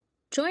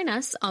Join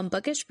us on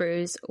Bookish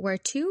Brews, where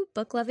two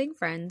book-loving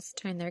friends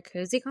turn their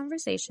cozy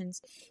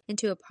conversations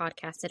into a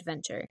podcast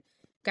adventure.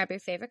 Grab your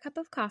favorite cup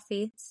of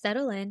coffee,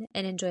 settle in,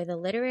 and enjoy the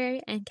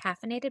literary and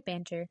caffeinated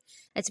banter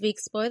as we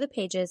explore the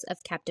pages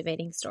of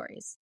captivating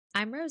stories.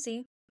 I'm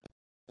Rozy.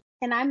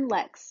 And I'm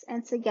Lex,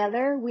 and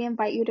together we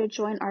invite you to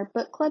join our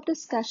book club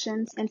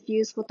discussions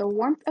infused with the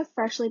warmth of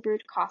freshly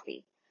brewed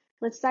coffee.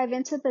 Let's dive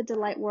into the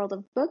delight world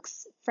of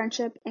books,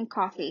 friendship, and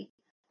coffee.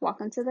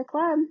 Welcome to the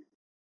club.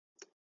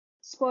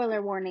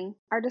 Spoiler warning.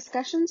 Our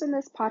discussions in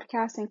this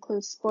podcast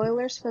include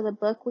spoilers for the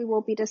book we will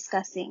be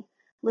discussing.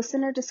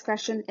 Listener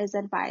discretion is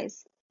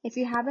advised. If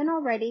you haven't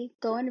already,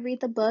 go and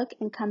read the book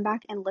and come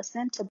back and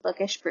listen to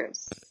Bookish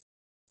Brews.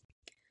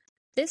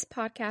 This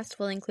podcast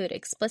will include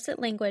explicit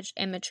language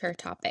and mature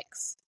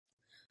topics.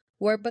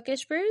 We're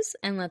Bookish Brews,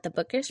 and let the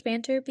bookish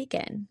banter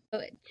begin.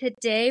 So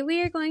today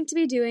we are going to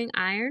be doing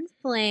Iron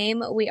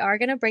Flame. We are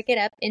going to break it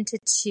up into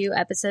 2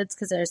 episodes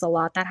because there's a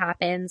lot that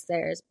happens.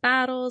 There's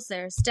battles,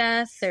 there's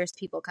death, there's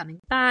people coming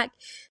back.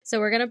 So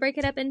we're going to break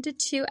it up into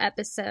 2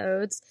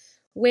 episodes.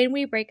 When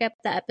we break up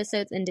the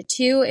episodes into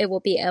 2, it will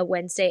be a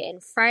Wednesday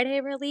and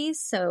Friday release.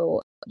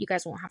 So you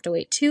guys won't have to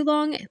wait too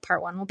long.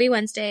 Part 1 will be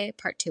Wednesday,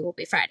 Part 2 will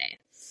be Friday.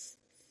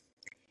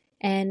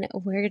 And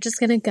we're just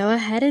going to go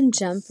ahead and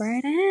jump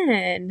right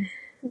in.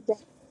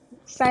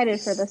 Excited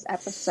for this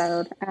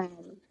episode. I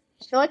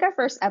feel like our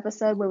first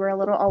episode, we were a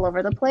little all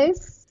over the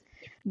place.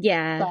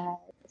 Yeah.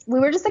 But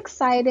we were just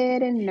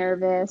excited and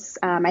nervous.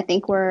 I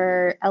think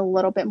we're a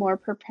little bit more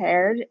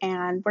prepared,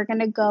 and we're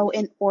going to go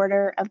in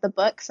order of the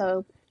book.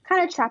 So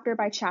kind of chapter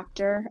by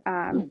chapter.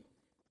 So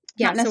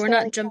we're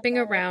not jumping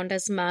around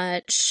as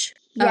much.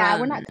 Yeah,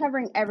 we're not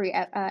covering every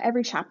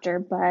chapter,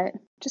 but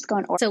just go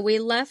in order. So we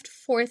left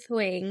Fourth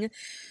Wing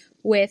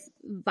with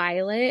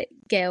Violet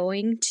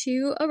going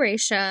to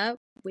Erasia.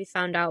 We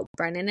found out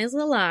Brennan is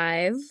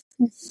alive.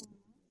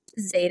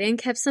 Xaden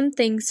kept some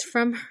things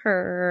from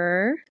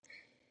her.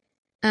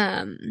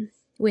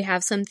 We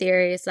have some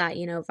theories that,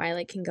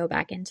 Violet can go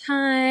back in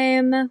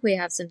time. We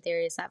have some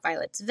theories that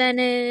Violet's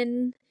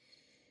venin.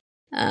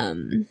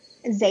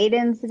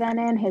 Xaden's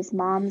venin, his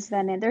mom's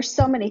venin. There's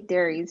so many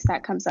theories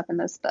that comes up in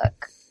this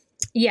book.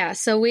 Yeah,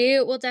 so we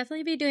will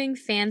definitely be doing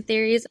fan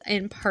theories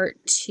in part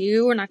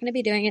 2. We're not going to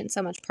be doing it in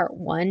so much part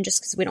 1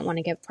 just because we don't want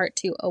to give part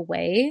 2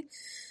 away.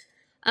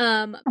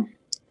 So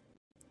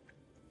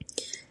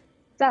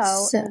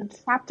in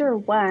chapter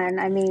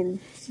 1,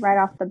 right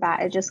off the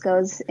bat, it just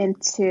goes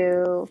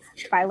into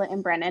Violet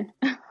and Brennan.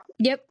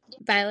 Yep,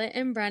 Violet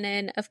and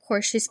Brennan. Of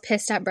course, she's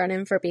pissed at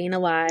Brennan for being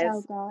alive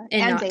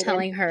and not Xaden.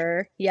 Telling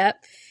her.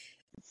 Yep.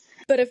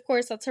 But of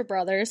course, that's her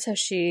brother, so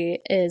she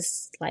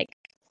is,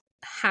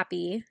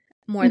 happy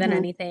more than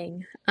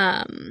anything.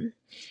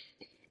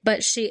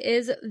 But she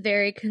is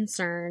very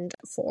concerned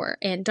for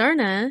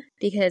Andarna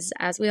because,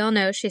 as we all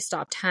know, she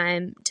stopped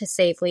time to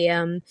save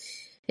Liam.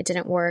 It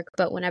didn't work,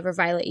 but whenever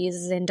Violet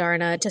uses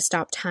Andarna to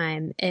stop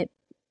time, it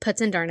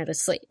puts Andarna to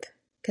sleep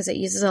because it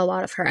uses a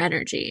lot of her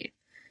energy.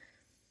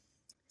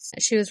 So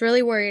she was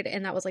really worried,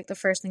 and that was the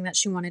first thing that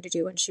she wanted to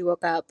do when she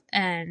woke up.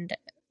 And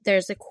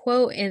there's a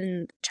quote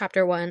in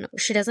chapter 1.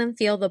 She doesn't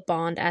feel the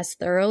bond as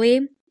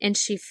thoroughly, and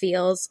she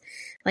feels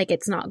like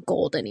it's not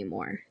gold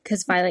anymore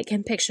because Violet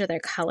can picture their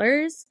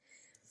colors.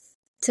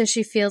 So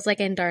she feels like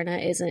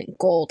Andarna isn't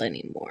gold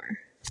anymore.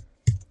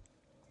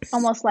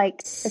 Almost like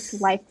it's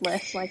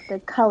lifeless, like the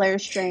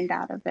color's drained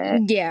out of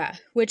it. Yeah,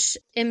 which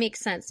it makes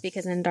sense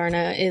because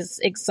Andarna is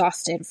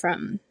exhausted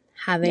from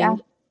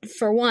having,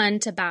 for one,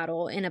 to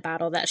battle in a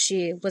battle that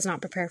she was not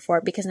prepared for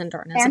because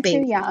Andarna's a baby.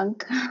 And too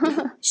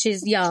young.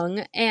 She's young,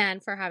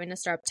 and for having to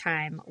start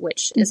time,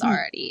 which is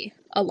already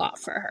a lot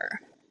for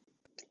her.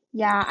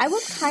 Yeah, I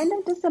was kind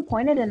of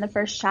disappointed in the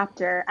first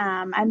chapter.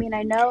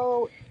 I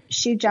know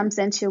she jumps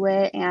into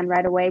it, and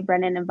right away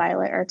Brennan and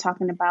Violet are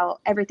talking about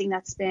everything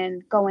that's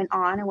been going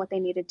on and what they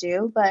need to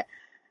do, but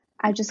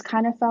I just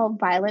kind of felt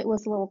Violet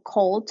was a little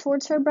cold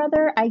towards her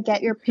brother. I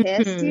get you're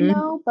pissed,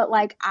 but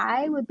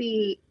I would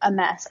be a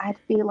mess. I'd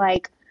be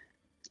like,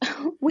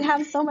 we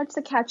have so much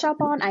to catch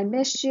up on. I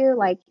missed you.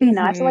 I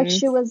feel like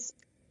she was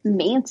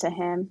mean to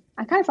him.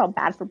 I kind of felt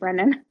bad for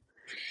Brennan.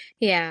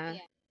 Yeah.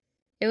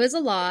 It was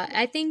a lot.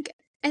 I think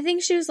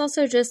she was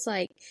also just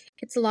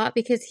it's a lot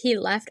because he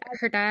left.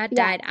 Her dad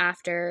died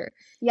after.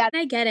 Yeah.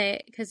 And I get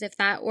it because if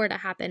that were to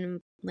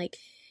happen,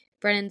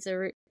 Brennan's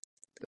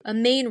a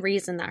main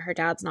reason that her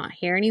dad's not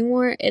here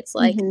anymore. It's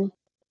and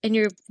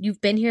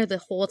you've been here the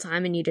whole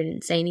time and you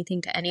didn't say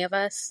anything to any of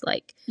us.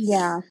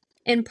 Yeah.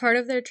 And part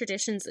of their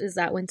traditions is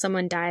that when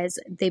someone dies,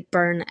 they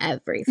burn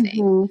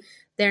everything.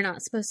 They're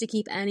not supposed to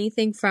keep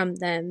anything from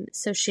them.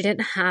 So she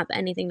didn't have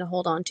anything to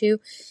hold on to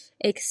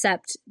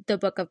except the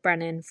Book of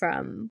Brennan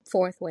from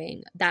Fourth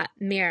Wing that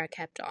Mira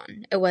kept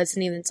on. It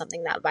wasn't even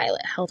something that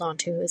Violet held on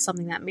to. It was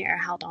something that Mira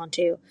held on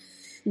to.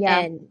 Yeah.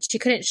 And she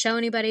couldn't show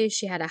anybody.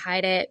 She had to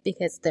hide it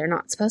because they're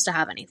not supposed to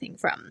have anything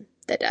from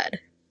the dead.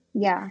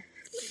 Yeah.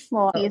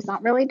 Well, he's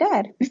not really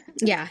dead.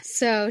 Yeah.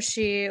 So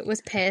she was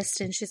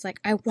pissed and she's like,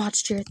 I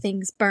watched your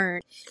things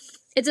burn.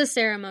 It's a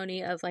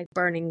ceremony of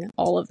burning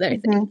all of their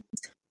things.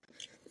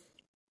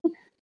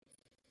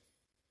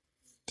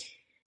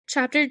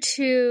 Chapter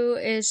 2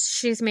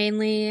 is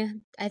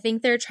I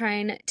think they're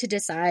trying to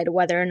decide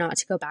whether or not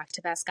to go back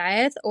to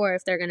Basgiath or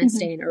if they're going to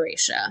stay in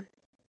Eurasia.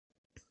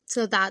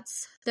 So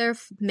that's their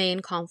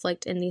main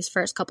conflict in these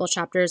first couple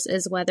chapters,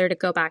 is whether to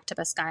go back to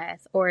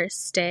Basgiath or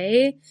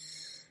stay.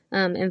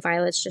 And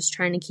Violet's just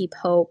trying to keep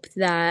hope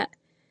that,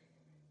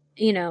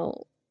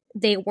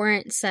 they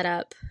weren't set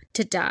up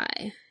to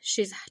die.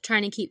 She's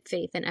trying to keep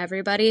faith in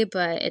everybody,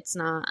 but that's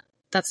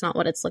not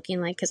what it's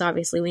looking like, because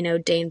obviously we know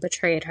Dane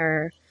betrayed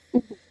her.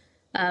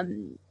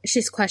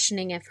 She's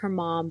questioning if her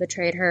mom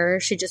betrayed her.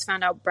 She just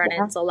found out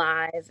Brennan's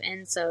alive,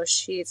 and so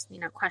she's,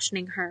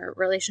 questioning her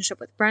relationship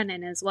with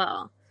Brennan as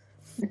well.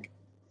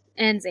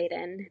 And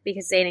Xaden,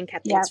 because Xaden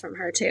kept things from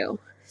her too.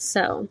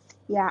 So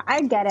yeah,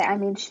 I get it. I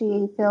mean,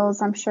 she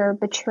feels, I'm sure,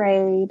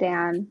 betrayed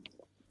and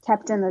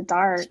kept in the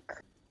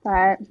dark,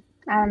 but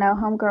I don't know,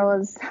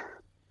 homegirl is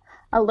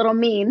a little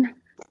mean.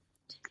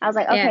 I was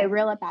like, okay,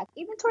 reel it back.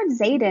 Even towards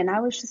Xaden,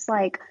 I was just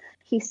like,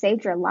 he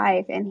saved your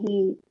life and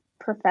he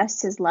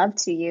professed his love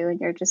to you,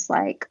 and you're just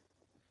like,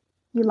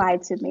 you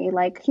lied to me.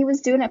 Like, he was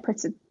doing it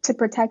to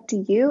protect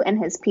you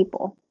and his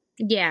people.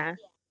 Yeah,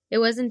 it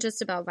wasn't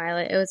just about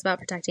Violet. It was about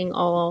protecting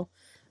all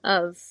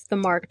of the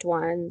marked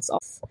ones,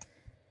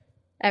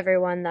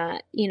 everyone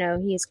that,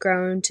 he's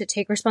grown to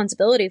take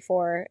responsibility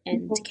for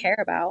and to care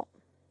about.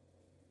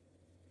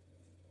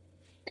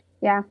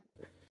 Yeah.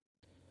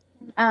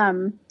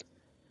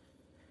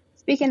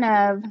 Speaking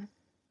of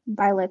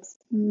Violet's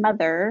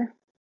mother,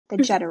 the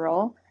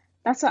general,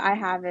 that's what I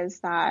have,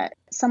 is that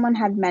someone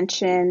had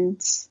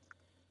mentioned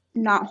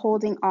not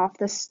holding off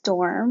the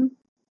storm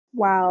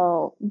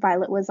while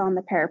Violet was on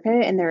the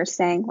parapet, and they were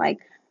saying, like,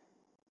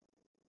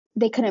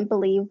 they couldn't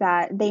believe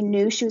that they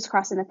knew she was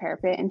crossing the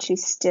parapet and she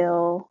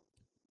still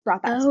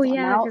brought that storm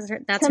out. because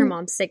that's her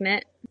mom's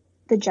signet.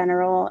 The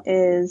general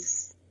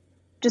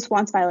just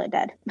wants Violet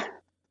dead.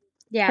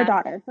 Yeah.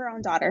 Her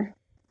own daughter.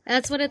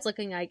 That's what it's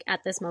looking like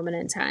at this moment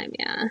in time,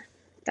 yeah.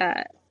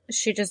 That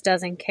she just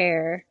doesn't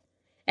care.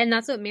 And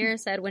that's what Mira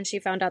said when she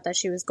found out that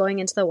she was going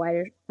into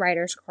the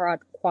writer's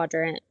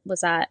quadrant,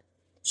 was that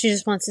she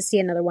just wants to see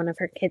another one of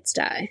her kids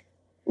die.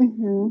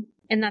 Mm-hmm.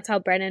 And that's how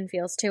Brennan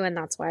feels too, and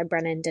that's why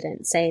Brennan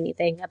didn't say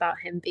anything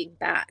about him being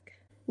back.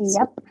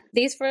 Yep. So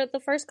these, for the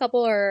first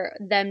couple, are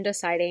them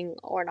deciding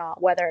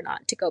whether or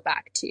not to go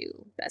back to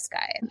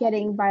Basgiath.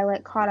 Getting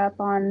Violet caught up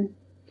on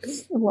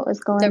what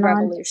was going on. The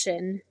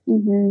revolution.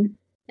 Mm-hmm.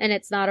 And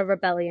it's not a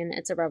rebellion,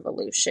 it's a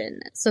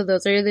revolution. So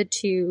those are the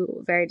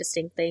two very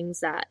distinct things,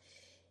 that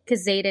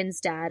because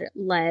Xaden's dad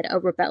led a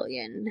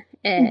rebellion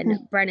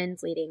and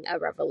Brennan's leading a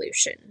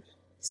revolution.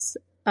 So,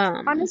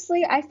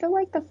 honestly, I feel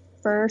like the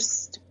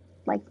first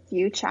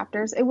few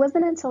chapters, it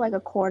wasn't until like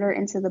a quarter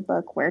into the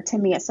book where to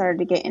me it started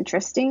to get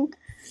interesting.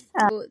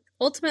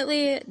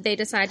 Ultimately, they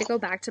decide to go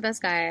back to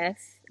Basgiath.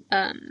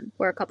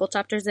 We're a couple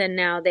chapters in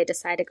now. They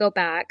decide to go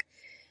back.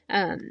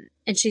 And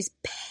she's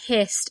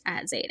pissed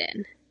at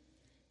Xaden.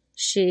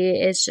 She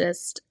is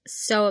just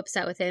so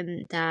upset with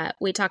him that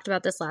we talked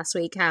about this last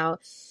week, how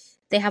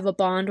they have a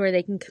bond where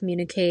they can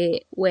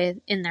communicate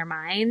in their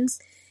minds.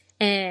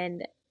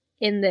 And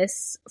in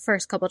this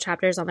first couple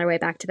chapters on their way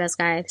back to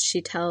Basgiath,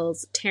 she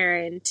tells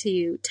Taryn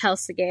to tell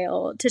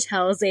Sigale to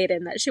tell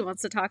Xaden that she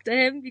wants to talk to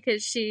him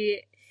because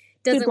she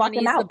doesn't want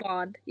to use the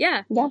bond.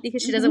 Yeah,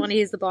 because she doesn't want to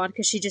use the bond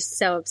because she's just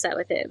so upset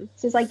with him.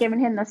 She's like giving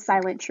him the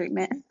silent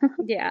treatment.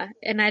 Yeah,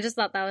 and I just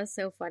thought that was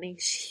so funny.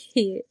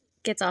 She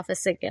gets off of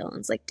Sigale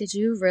and is like, did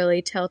you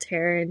really tell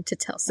Taryn to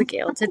tell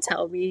Sigale to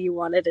tell me you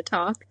wanted to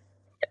talk?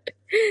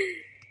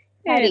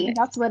 Eddie,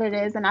 that's what it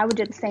is, and I would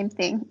do the same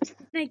thing.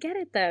 And I get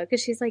it, though,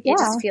 because she's like, it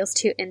just feels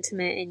too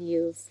intimate and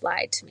you've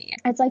lied to me.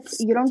 It's like,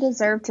 you don't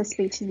deserve to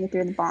speak to me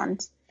through the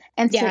bond.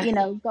 And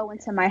to, go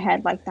into my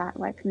head like that,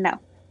 like, no.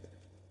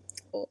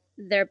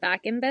 They're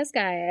back in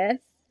Basgiath.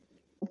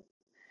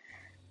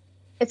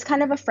 It's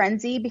kind of a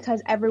frenzy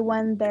because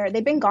everyone there,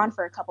 they've been gone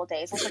for a couple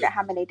days. I forget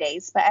how many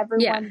days, but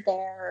everyone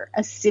there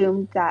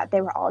assumed that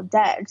they were all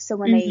dead. So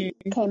when they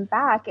came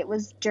back, it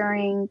was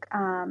during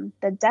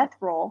the death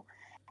roll.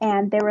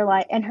 And they were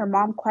like, and her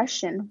mom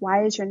questioned,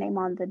 why is your name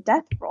on the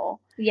death roll?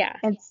 Yeah.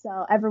 And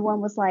so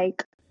everyone was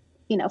like,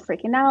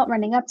 freaking out,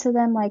 running up to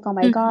them like, oh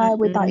my God,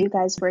 we thought you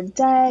guys were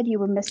dead. You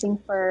were missing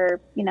for,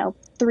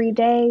 3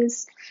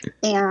 days.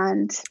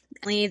 And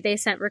they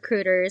sent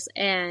recruiters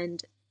and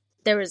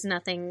there was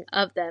nothing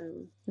of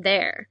them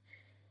there.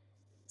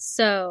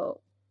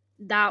 So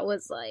that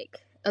was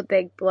like a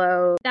big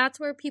blow. That's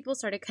where people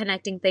started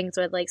connecting things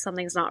with like,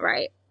 something's not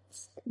right.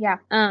 Yeah.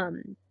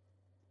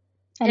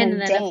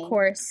 And then of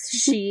course,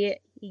 she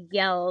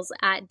yells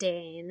at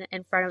Dane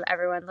in front of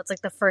everyone. That's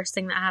like the first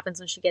thing that happens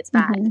when she gets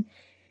back.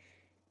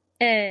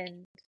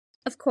 And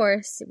of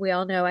course, we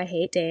all know I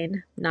hate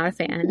Dane. Not a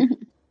fan.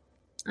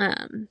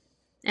 And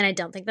I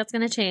don't think that's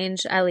going to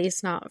change, at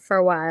least not for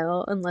a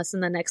while, unless in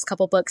the next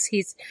couple books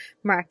he's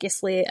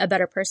miraculously a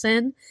better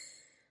person.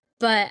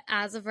 But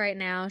as of right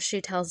now,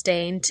 she tells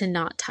Dane to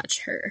not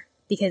touch her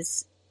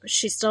because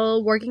she's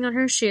still working on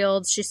her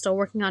shields. She's still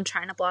working on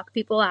trying to block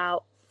people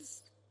out.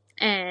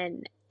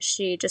 And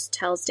she just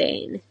tells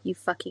Dane, "You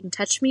fucking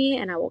touch me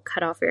and I will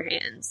cut off your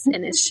hands."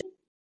 And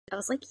I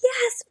was like,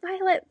 yes,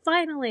 Violet,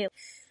 finally.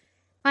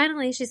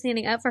 Finally, she's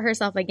standing up for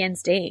herself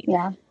against Dane.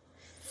 Yeah.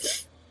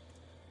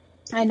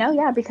 I know,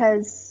 yeah,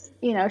 because,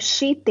 you know,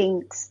 she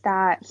thinks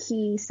that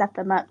he set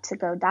them up to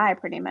go die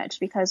pretty much,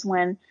 because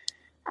when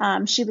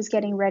she was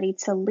getting ready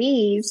to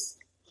leave,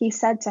 he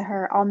said to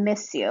her, "I'll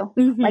miss you."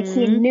 Mm-hmm. Like,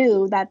 he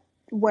knew that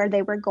where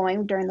they were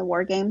going during the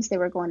war games, they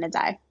were going to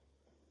die.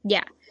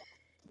 Yeah.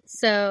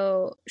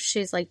 So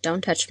she's like,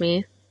 "Don't touch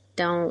me.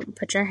 Don't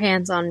put your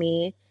hands on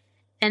me."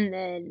 And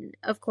then,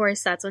 of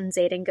course, that's when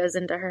Xaden goes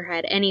into her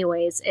head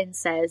anyways and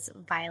says,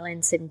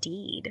 "Violence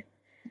indeed."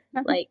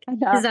 Like,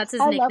 because that's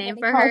his nickname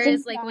for her,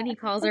 is like when he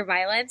calls her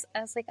Violence.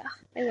 I was like, oh,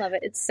 I love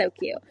it. It's so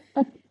cute.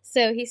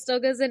 So he still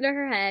goes into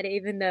her head,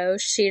 even though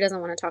she doesn't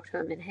want to talk to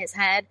him in his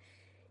head.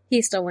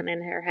 He still went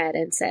in her head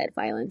and said,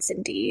 "Violence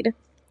indeed."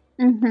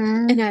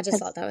 Mm-hmm. And I just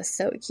thought that was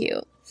so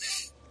cute.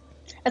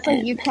 It's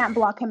like, you can't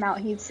block him out.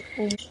 He's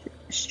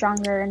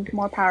stronger and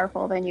more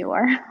powerful than you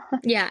are.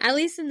 Yeah, at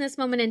least in this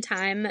moment in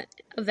time.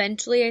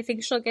 Eventually, I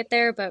think she'll get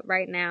there. But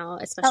right now,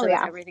 especially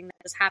with everything that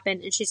has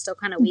happened, and she's still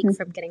kind of weak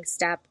from getting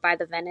stabbed by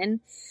the venin.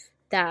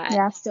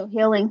 Still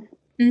healing.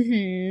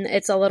 Mm-hmm,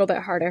 it's a little bit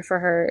harder for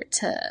her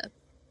to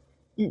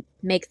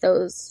make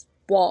those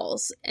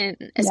walls,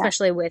 and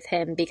especially with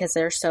him, because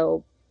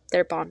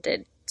they're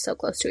bonded so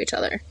close to each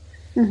other.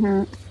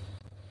 Mm-hmm.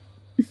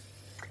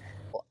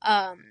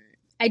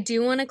 I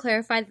do want to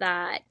clarify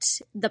that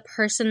the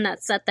person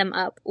that set them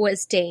up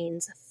was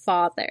Dane's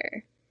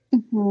father.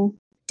 Mm-hmm.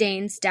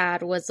 Dane's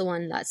dad was the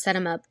one that set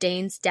him up.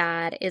 Dane's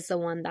dad is the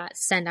one that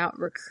sent out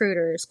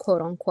recruiters,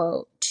 quote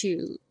unquote,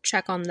 to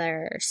check on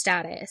their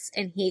status,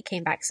 and he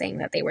came back saying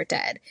that they were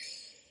dead.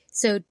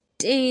 So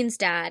Dane's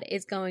dad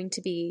is going to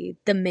be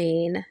the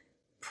main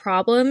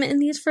problem in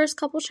these first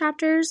couple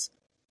chapters.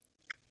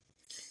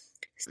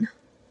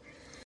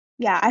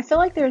 Yeah, I feel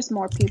like there's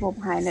more people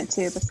behind it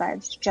too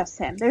besides just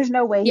him. There's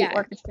no way he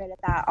orchestrated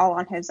that all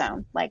on his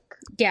own. Like,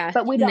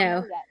 but we don't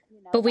know yet.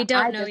 You know? But we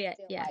don't know yet.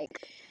 Yeah, like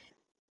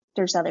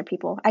there's other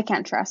people I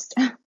can't trust.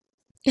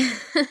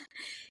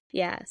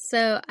 Yeah,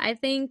 so I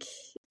think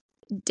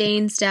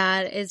Dane's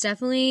dad is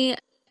definitely,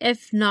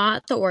 if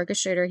not the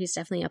orchestrator, he's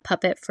definitely a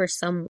puppet for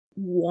some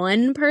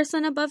one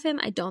person above him.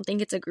 I don't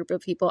think it's a group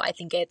of people. I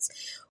think it's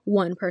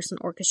one person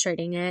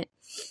orchestrating it.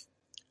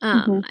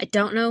 I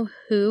don't know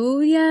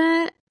who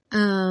yet.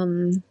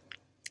 Handful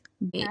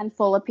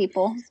of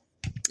people.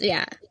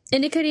 Yeah.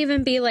 And it could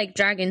even be like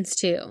dragons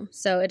too.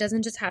 So it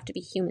doesn't just have to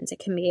be humans. It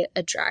can be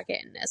a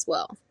dragon as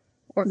well,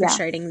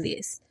 orchestrating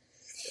these.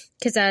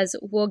 Because as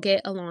we'll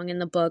get along in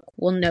the book,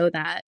 we'll know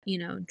that, you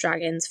know,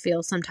 dragons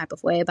feel some type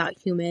of way about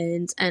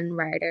humans and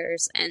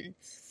riders. And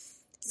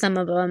some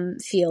of them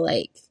feel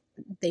like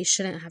they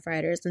shouldn't have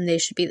riders and they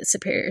should be the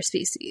superior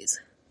species.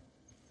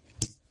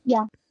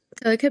 Yeah.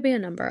 So it could be a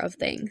number of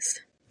things.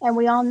 And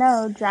we all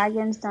know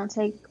dragons don't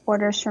take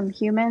orders from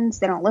humans.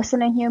 They don't listen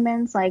to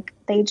humans. Like,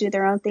 they do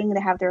their own thing. They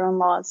have their own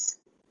laws.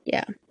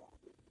 Yeah.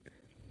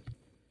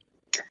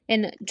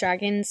 And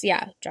dragons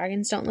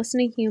don't listen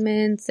to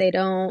humans. They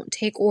don't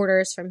take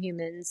orders from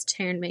humans.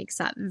 Taryn makes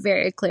that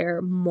very clear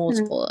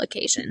multiple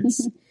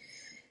occasions.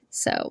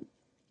 So,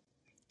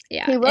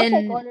 yeah. He will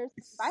take orders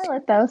from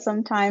Violet, though,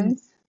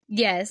 sometimes.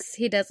 Yes,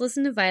 he does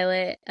listen to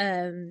Violet.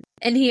 And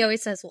he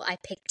always says, "Well, I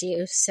picked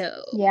you."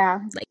 So,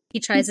 yeah. Like, he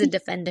tries to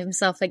defend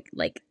himself,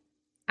 like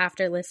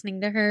after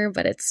listening to her,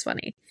 but it's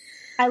funny.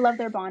 I love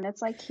their bond.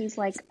 It's like he's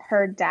like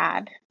her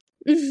dad.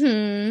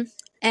 Mm-hmm.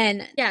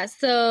 And yeah,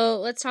 so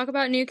let's talk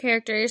about new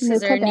characters,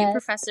 because there are new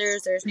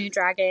professors, there's new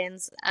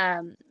dragons.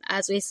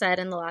 As we said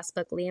in the last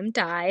book, Liam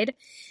died,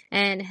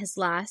 and his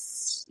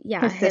last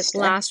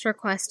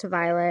request to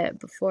Violet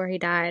before he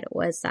died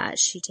was that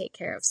she take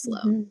care of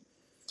Sloane,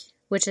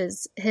 which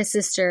is his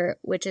sister,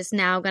 which is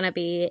now going to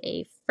be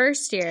a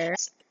first year.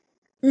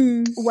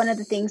 One of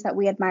the things that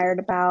we admired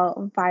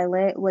about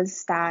Violet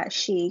was that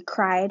she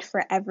cried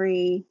for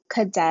every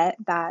cadet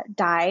that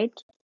died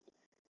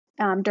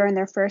during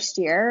their first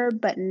year,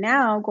 but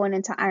now going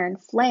into Iron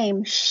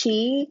Flame,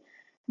 she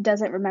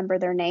doesn't remember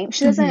their name.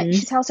 She doesn't.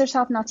 She tells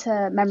herself not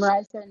to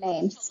memorize their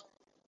names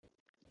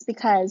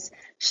because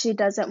she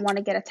doesn't want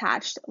to get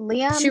attached.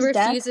 Liam's she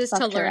refuses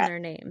to learn their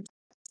names.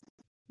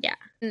 Yeah,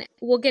 and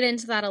we'll get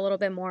into that a little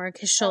bit more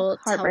because she'll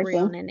tell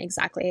Rhiannon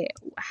exactly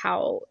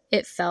how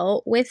it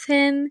felt with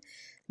him,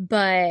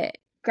 but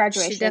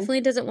graduation. She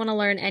definitely doesn't want to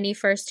learn any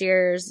first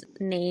year's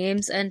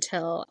names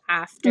until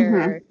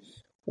after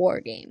war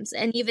games,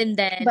 and even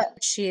then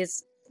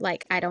she's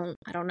like, I don't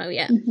know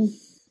yet.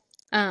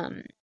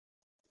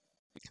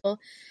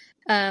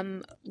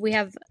 We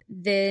have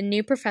the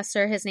new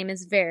professor. His name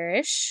is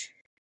Varish.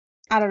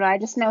 I don't know, I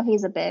just know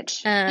he's a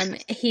bitch.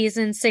 He's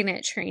in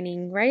Signet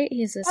training, right?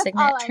 He's a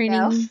Signet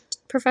training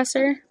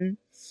professor.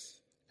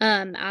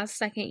 As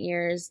second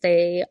years,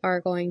 they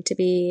are going to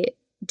be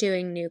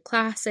doing new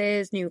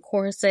classes, new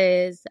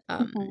courses,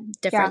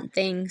 different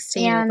things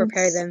to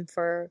prepare them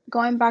for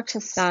going back to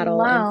battle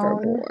Sloane, and for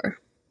war.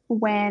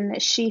 When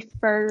she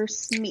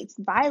first meets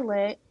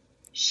Violet,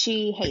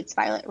 she hates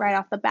Violet right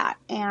off the bat.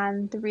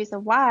 And the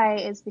reason why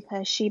is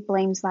because she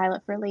blames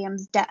Violet for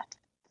Liam's death.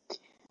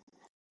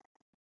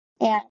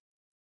 And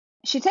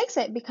she takes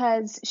it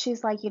because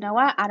she's like, you know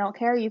what? I don't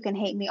care. You can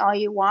hate me all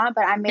you want,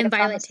 but I made a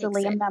promise to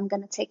Liam that I'm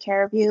going to take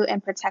care of you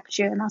and protect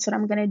you, and that's what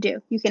I'm going to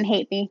do. You can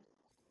hate me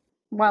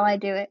while I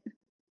do it,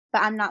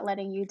 but I'm not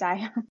letting you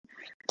die.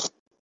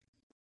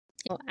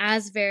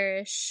 As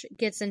Varish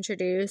gets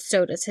introduced,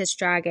 so does his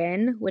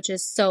dragon, which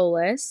is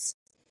Solus.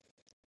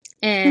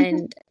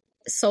 And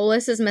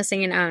Solus is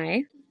missing an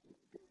eye.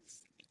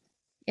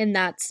 And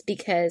that's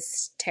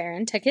because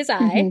Terran took his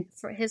eye,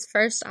 for his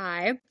first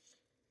eye.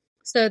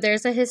 So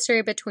there's a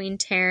history between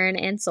Terran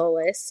and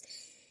Solus.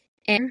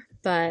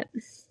 But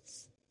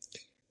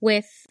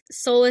with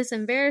Solus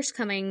and Varish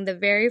coming, the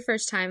very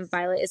first time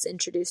Violet is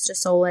introduced to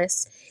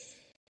Solus,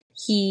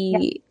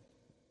 he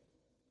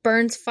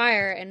burns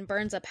fire and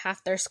burns up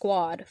half their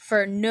squad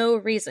for no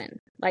reason.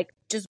 Like,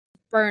 just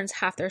burns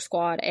half their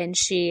squad. And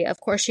she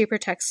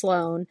protects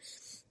Sloane.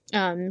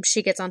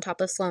 She gets on top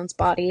of Sloane's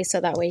body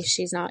so that way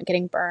she's not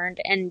getting burned.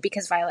 And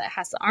because Violet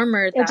has the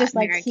armor that just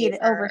like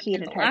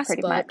overheated her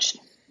pretty much.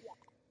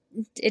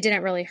 It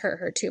didn't really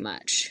hurt her too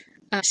much.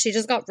 She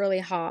just got really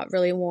hot,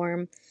 really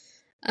warm.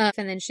 And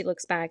then she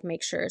looks back,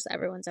 makes sure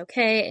everyone's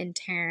okay. And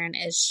Terran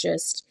is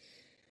just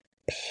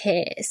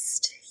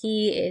pissed.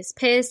 He is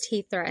pissed.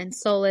 He threatens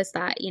Solus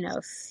that,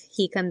 if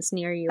he comes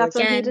near you that's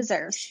again, what he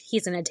deserves.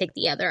 He's going to take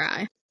the other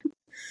eye.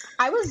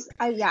 I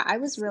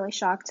was really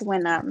shocked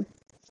when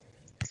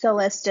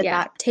Solus did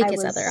that. Take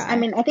his other eye. I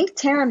mean, I think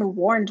Terran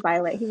warned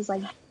Violet. He was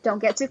like, don't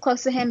get too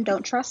close to him.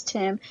 Don't trust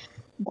him.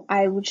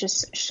 I was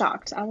just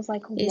shocked. I was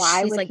like,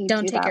 why would he do that?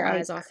 Don't take your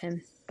eyes off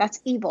him.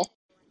 That's evil.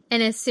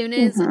 And as soon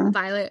as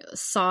Violet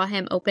saw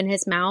him open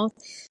his mouth,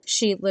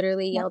 she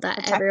literally yelled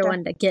at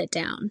everyone to get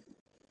down.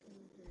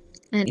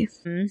 And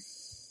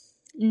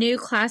new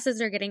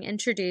classes are getting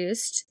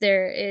introduced.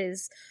 There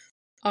is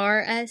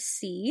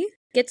RSC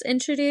gets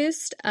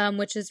introduced,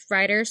 which is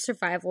Rider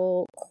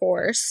Survival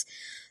Course.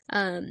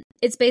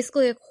 It's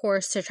basically a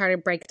course to try to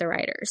break the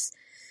Riders,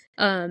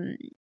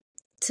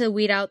 to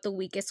weed out the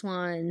weakest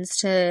ones,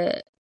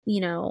 to,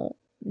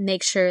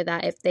 make sure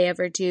that if they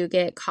ever do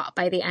get caught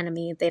by the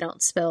enemy, they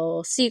don't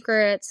spill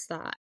secrets,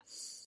 that,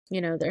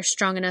 they're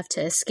strong enough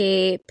to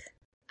escape.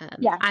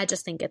 I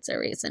just think it's a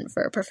reason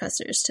for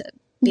professors to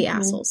be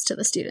assholes to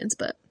the students,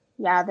 but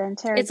the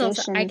interrogations it's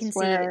also, I can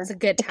see it's a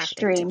good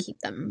tactic to keep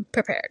them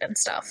prepared and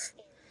stuff.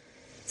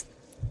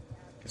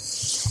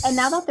 And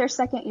now that they're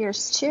second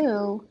years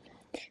too,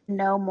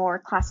 no more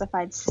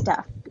classified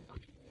stuff.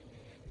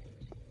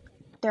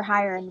 They're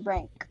higher in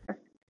rank.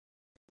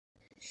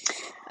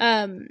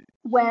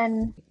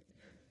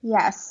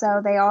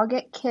 So they all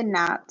get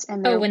kidnapped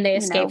and they're when they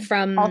escape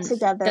from all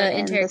together the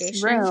in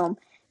this room,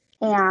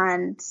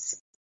 and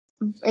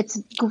it's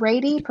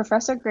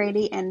Professor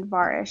Grady and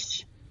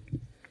Varish,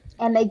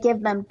 and they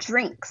give them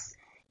drinks,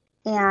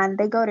 and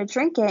they go to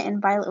drink it,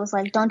 and Violet was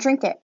like, "Don't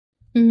drink it,"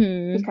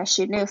 because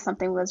she knew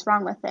something was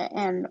wrong with it,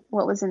 and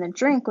what was in the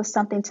drink was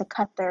something to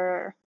cut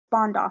their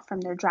bond off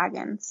from their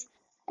dragons,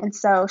 and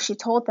so she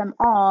told them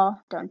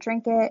all, "Don't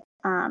drink it."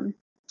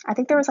 I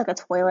think there was like a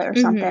toilet or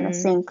something, a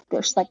sink.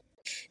 There's like.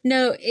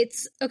 No,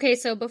 it's okay.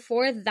 So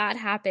before that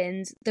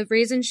happened, the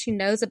reason she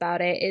knows about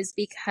it is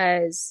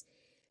because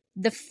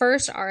the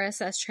first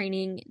RSS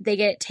training, they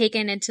get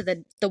taken into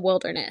the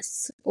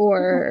wilderness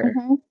or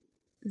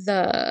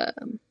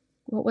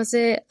what was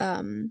it?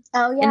 In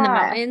the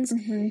mountains,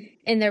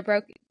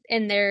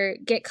 and they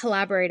get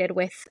collaborated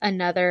with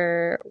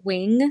another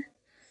wing.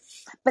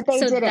 But they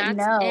didn't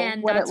know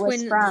and what that's it was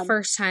when from. The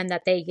first time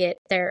that they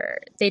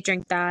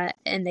drink that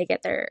and they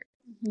get their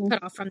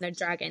cut off from their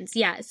dragons.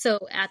 Yeah, so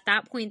at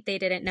that point they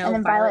didn't know. And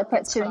then Violet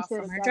put two and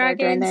two together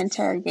during the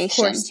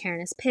interrogation. Of course,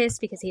 Terran is pissed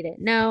because he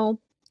didn't know.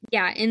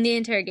 Yeah, in the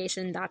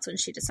interrogation, that's when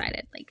she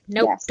decided, like,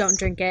 nope, don't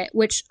drink it,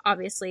 which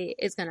obviously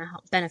is going to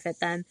help benefit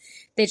them.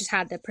 They just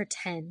had to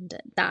pretend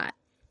that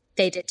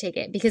they did take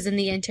it because in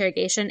the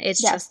interrogation,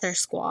 it's just their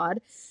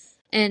squad.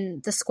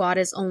 And the squad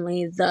is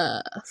only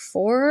the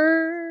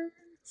four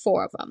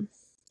of them.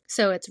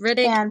 So it's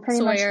Riddick, and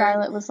pretty Sawyer, much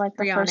Violet was like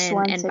the Rhiannon, first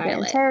one to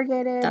Violet. get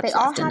interrogated. They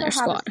all had to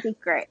have a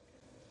secret.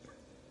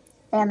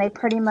 And they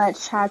pretty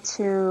much had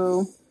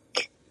to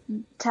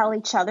tell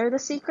each other the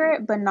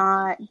secret, but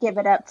not give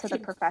it up to the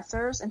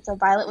professors. And so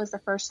Violet was the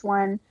first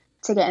one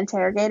to get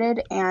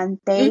interrogated, and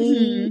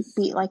they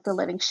beat like the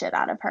living shit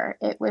out of her.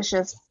 It was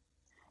just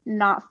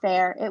not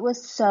fair. It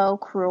was so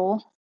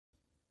cruel.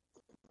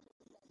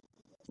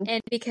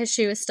 And because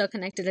she was still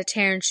connected to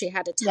Terran, she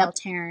had to tell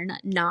Terran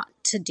not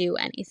to do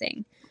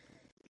anything.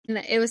 And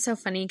it was so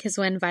funny because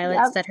when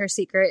Violet said her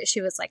secret, she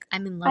was like,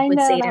 I'm in love with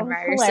Xaden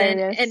Ryerson.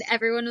 And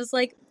everyone was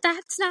like,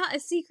 that's not a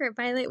secret,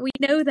 Violet. We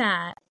know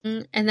that.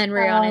 And then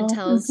Rhiannon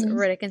tells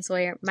Riddick and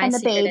Sawyer, my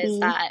secret is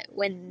that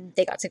when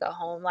they got to go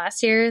home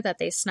last year, that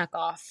they snuck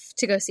off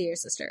to go see your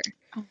sister.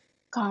 Oh,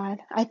 God.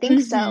 I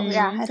think so.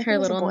 Yeah. I think her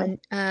little,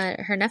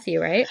 her nephew,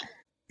 right?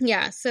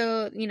 Yeah.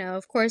 So,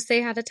 of course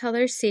they had to tell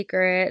their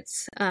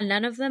secrets.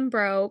 None of them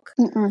broke.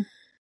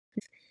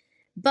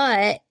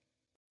 But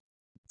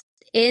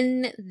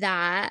in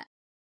that,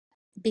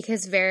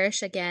 because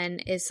Varish, again,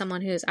 is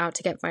someone who's out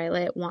to get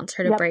Violet, wants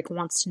her to break,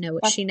 wants to know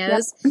what she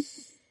knows,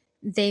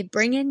 they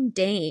bring in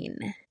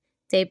Dane.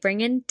 They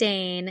bring in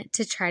Dane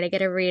to try to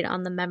get a read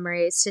on the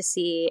memories to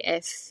see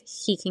if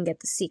he can get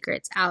the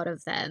secrets out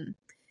of them.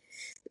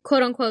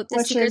 Quote unquote,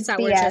 the secrets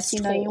that were just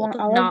told. Not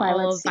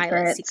all of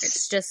Violet's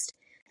secrets, just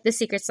the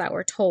secrets that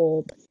were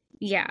told.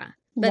 Yeah.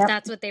 But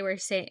that's what they were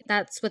saying.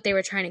 That's what they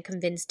were trying to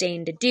convince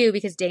Dane to do,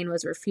 because Dane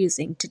was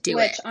refusing to do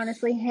it.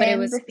 Honestly, but it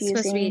was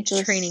supposed to be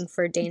training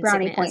for Dane's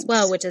Signet as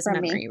well, which is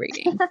memory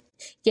reading.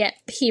 Yep,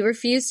 he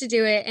refused to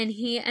do it, and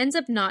he ends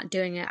up not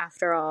doing it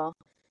after all.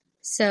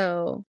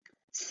 So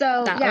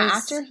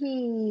after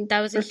he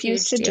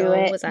refused to do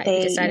it,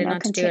 they decided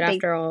not to do it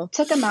after all.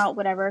 Took him out,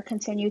 whatever,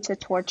 continued to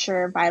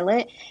torture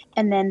Violet,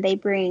 and then they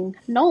bring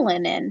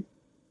Nolan in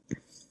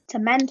to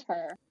mend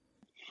her.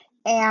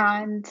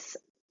 And,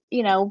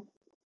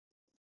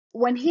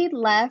 when he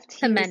left,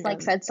 he was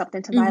like, said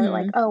something to Violet,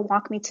 like, oh,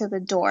 walk me to the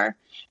door.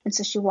 And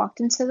so she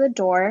walked into the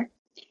door,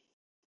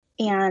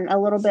 and a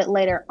little bit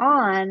later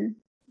on,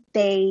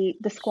 the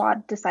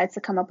squad decides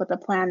to come up with a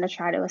plan to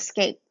try to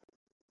escape.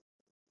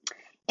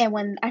 And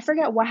when, I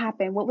forget what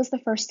happened, what was the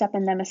first step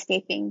in them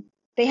escaping?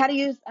 They had to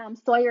use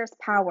Sawyer's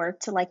power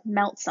to like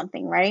melt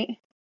something, right?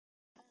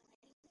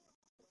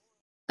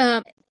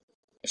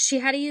 She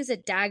had to use a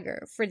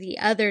dagger for the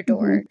other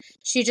door.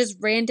 She just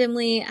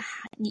randomly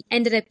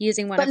ended up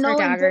using one of her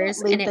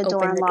daggers, and it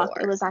opened the door.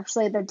 It was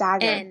actually the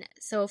dagger. And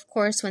so, of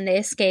course, when they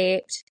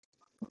escaped,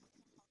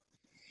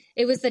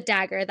 it was the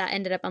dagger that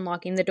ended up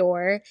unlocking the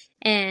door.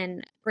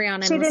 And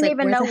Brianna was like,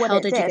 where the hell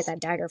did you get that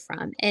dagger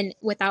from? And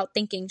without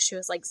thinking, she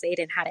was like,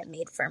 Xaden had it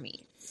made for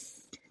me.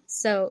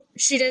 So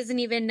she doesn't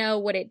even know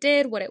what it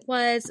did, what it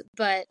was,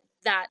 but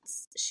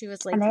she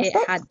was like, it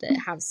had to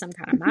have some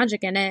kind of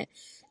magic in it,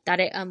 that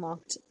it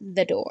unlocked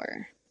the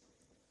door.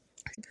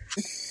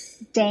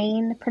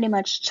 Dane pretty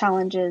much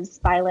challenges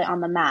Violet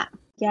on the mat.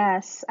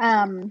 Yes.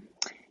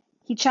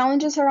 He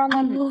challenges her on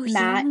the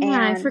mat, and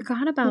I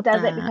forgot about he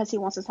does it because he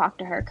wants to talk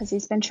to her, because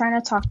he's been trying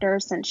to talk to her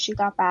since she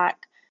got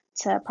back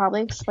to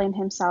probably explain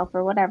himself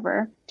or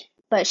whatever,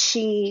 but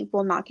she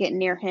will not get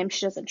near him.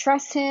 She doesn't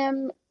trust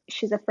him.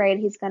 She's afraid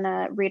he's going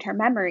to read her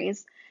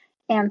memories.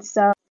 And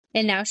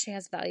now she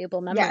has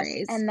valuable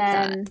memories. Yes, and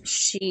then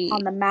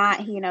on the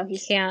mat, he's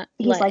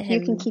like,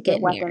 you can keep your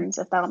weapons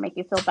if that'll make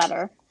you feel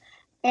better.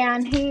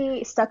 And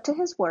he stuck to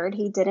his word.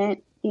 He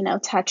didn't,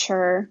 touch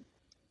her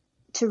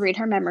to read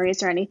her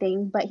memories or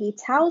anything, but he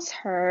tells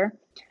her,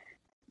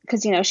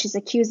 because, she's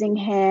accusing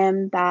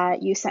him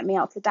that you sent me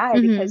out to die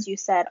because you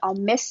said, I'll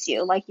miss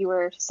you, like you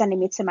were sending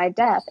me to my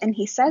death. And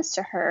he says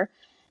to her,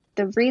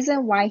 the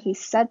reason why he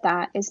said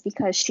that is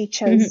because she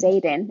chose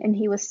Xaden, and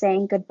he was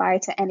saying goodbye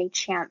to any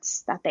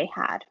chance that they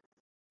had.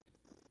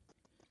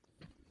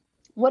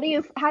 How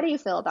do you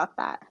feel about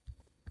that?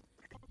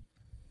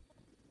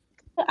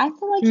 I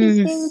feel like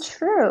he's being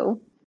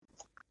true.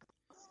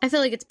 I feel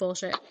like it's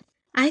bullshit.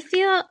 I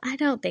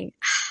don't think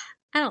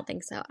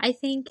so. I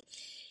think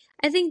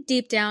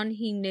deep down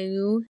he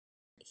knew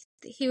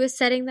he was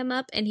setting them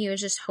up, and he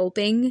was just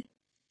hoping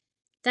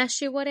that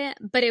she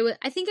wouldn't. But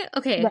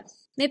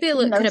maybe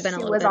it could have been a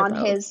little bit of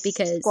both,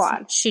 because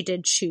she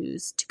did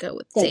choose to go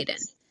with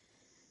Xaden.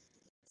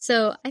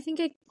 So I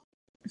think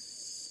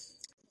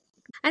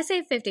I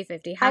say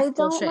 50-50. Half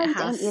bullshit,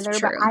 half Dane either,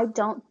 true.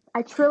 But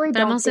I truly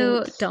don't. I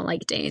also don't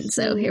like Dane,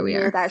 so here we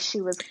are. That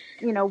she was,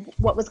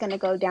 what was going to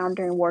go down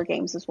during War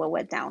Games is what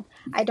went down.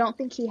 I don't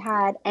think he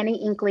had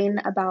any inkling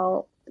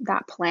about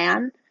that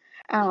plan.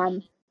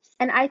 And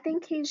I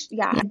think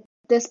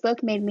this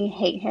book made me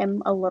hate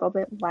him a little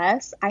bit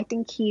less. I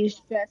think he's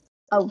just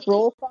a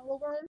rule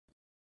follower.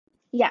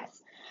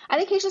 Yes. I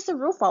think he's just a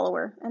rule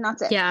follower, and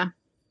that's it. Yeah.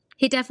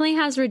 He definitely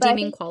has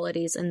redeeming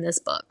qualities in this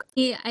book.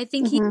 I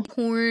think he's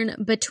torn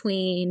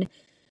between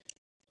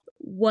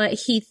what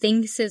he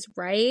thinks is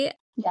right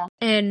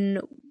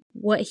and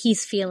what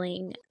he's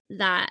feeling,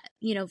 that,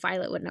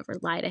 Violet would never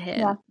lie to him.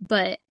 Yeah.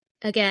 But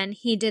again,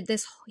 he did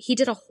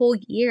a whole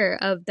year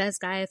of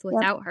Best Gaiath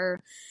without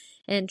her,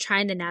 and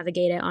trying to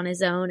navigate it on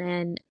his own,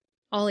 and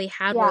all he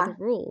had were the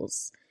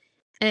rules.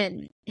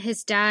 And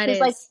his dad's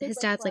like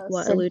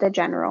what, a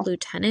general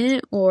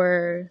lieutenant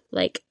or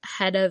like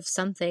head of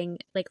something,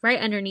 like right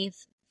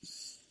underneath.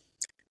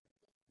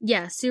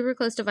 Yeah, super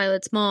close to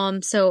Violet's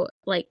mom. So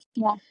like,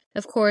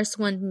 of course,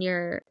 when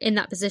you're in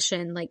that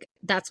position, like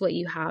that's what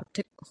you have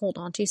to hold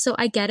on to. So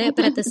I get it,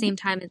 but at the same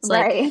time, it's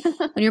like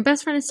when your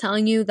best friend is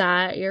telling you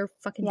that your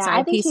fucking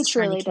side piece is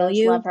trying to kill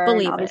you, love her,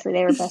 believe and obviously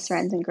they were best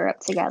friends and grew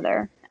up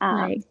together.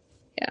 But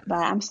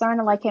I'm starting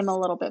to like him a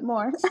little bit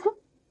more.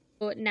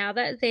 Now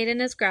that Xaden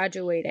has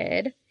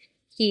graduated,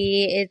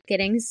 he is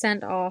getting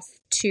sent off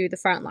to the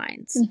front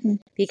lines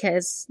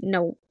because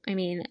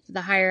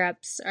the higher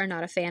ups are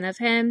not a fan of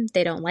him.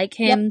 They don't like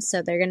him,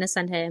 so they're going to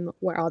send him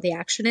where all the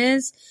action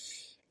is,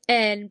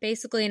 and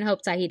basically in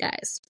hopes that he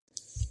dies.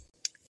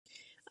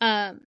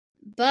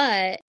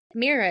 But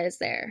Mira is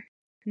there.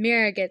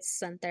 Mira gets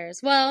sent there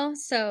as well,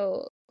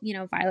 so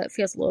Violet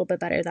feels a little bit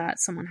better that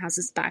someone has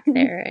his back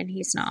there and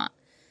he's not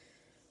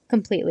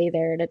completely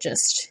there to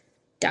just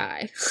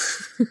die.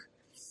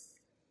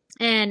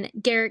 And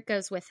Garrick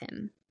goes with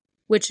him,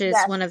 which is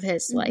one of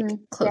his, like,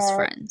 close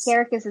friends.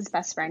 Garrick is his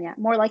best friend, yeah.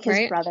 More like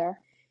his brother.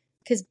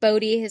 Because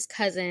Bodhi, his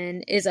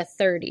cousin, is a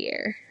third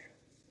year.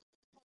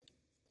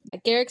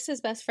 Garrick's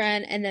his best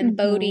friend, and then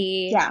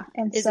Bodhi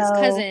is his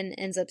cousin,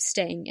 ends up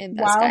staying in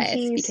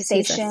Vescaeth because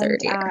he's a third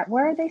year.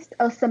 Where are they?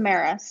 Oh,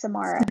 Samara.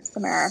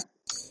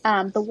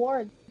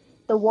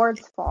 The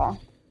wards fall.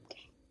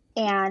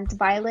 And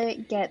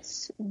Violet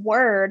gets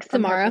word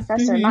from her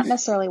professor, not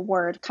necessarily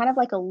word, kind of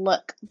like a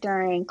look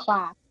during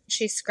class.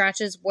 She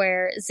scratches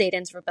where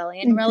Xaden's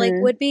rebellion relic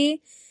would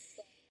be,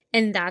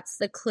 and that's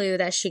the clue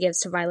that she gives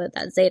to Violet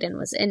that Xaden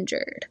was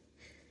injured.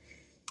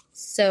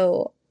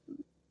 So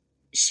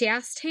she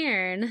asks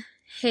Taryn,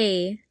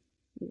 hey,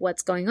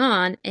 what's going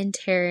on? And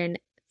Taryn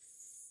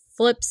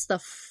flips the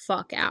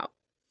fuck out.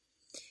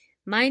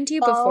 Mind you,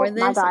 before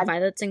this,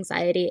 Violet's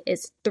anxiety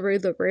is through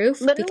the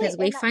roof because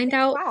we find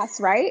out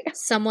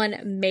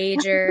someone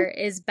major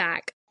is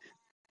back.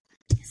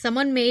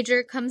 Someone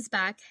major comes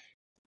back.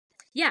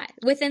 Yeah,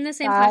 within the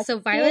same class. So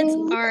Violet's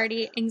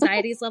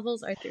anxieties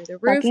levels are through the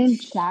roof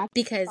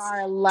because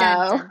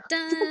dun,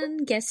 dun, dun,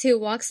 guess who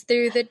walks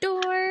through the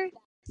door?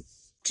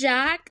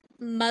 Jack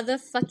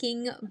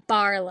motherfucking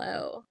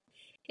Barlow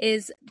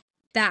is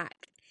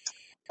back.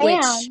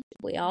 Which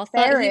we all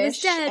thought he was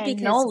dead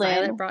because Nolan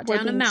Violet brought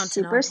down a mountain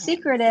super on him.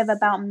 secretive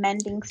about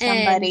mending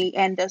somebody,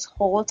 and this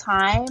whole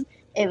time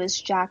it was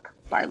Jack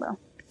Barlow.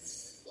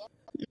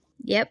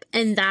 Yep,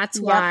 and that's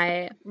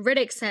why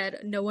Riddick said,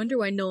 no wonder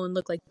why Nolan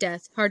looked like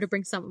death. Hard to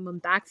bring someone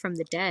back from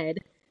the dead.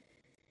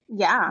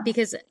 Yeah.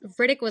 Because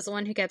Riddick was the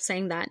one who kept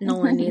saying that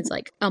Nolan needs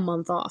like a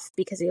month off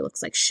because he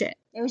looks like shit.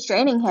 It was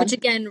draining him. Which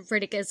again,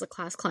 Riddick is a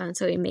class clown,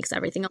 so he makes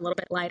everything a little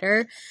bit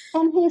lighter.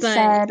 And he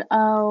said,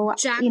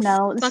 Jack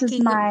this is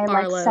my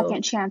Barlow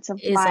second chance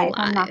of life.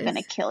 I'm not going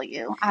to kill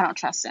you. I don't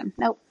trust him.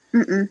 Nope.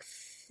 Mm-mm.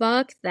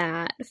 Fuck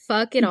that.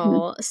 Fuck it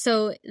all.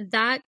 So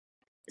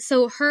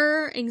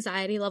her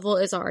anxiety level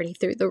is already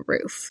through the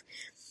roof.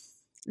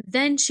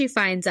 Then she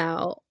finds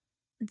out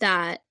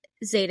that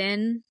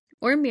Xaden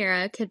or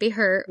Mira could be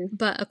hurt,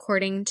 but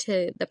according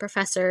to the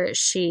professor,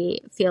 she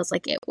feels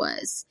like it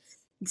was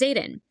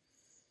Xaden.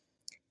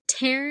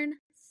 Taryn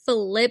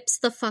flips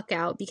the fuck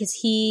out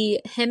because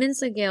him and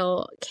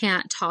Sigil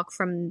can't talk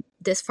from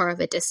this far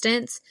of a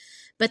distance,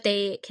 but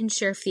they can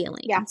share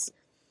feelings. Yeah.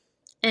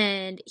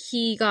 And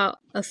he got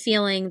a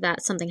feeling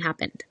that something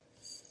happened.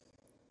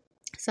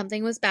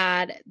 Something was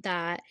bad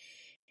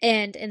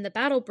and in the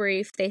battle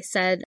brief, they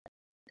said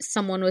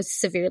someone was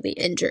severely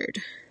injured.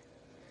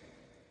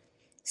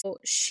 So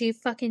she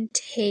fucking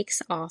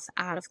takes off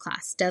out of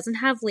class. Doesn't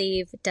have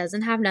leave,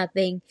 doesn't have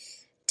nothing,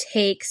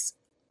 takes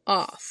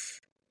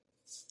off.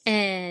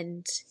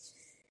 And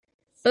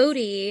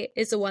Bodhi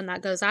is the one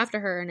that goes after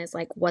her and is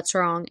like, what's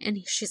wrong?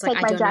 And she's like,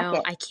 I don't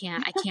know. I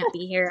can't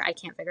be here. I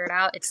can't figure it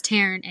out. It's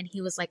Taryn. And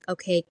he was like,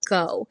 okay,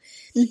 go.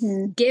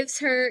 Gives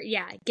her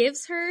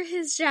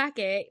his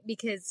jacket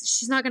because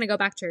she's not going to go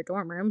back to her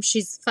dorm room.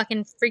 She's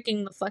fucking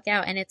freaking the fuck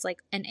out. And it's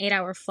like an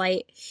 8-hour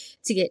flight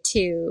to get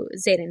to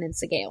Xaden and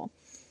Sigil.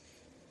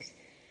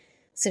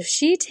 So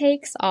she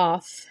takes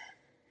off,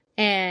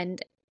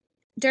 and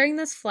during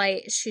this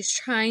flight, she's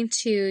trying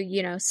to,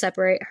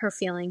 separate her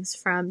feelings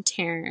from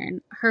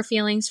Taryn, her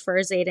feelings for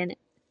Xaden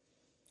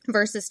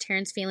versus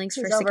Taryn's feelings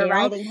for Sigil,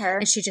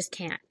 and she just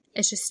can't.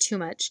 It's just too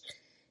much.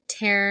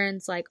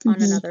 Taryn's like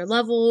on another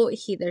level.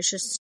 He's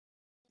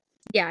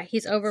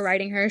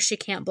overriding her. She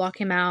can't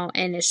block him out,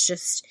 and it's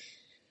just,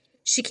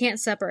 she can't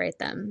separate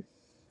them.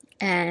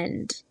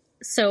 And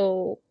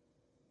so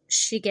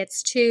she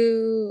gets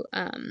to,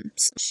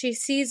 she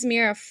sees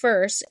Mira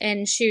first,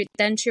 and she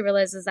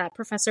realizes that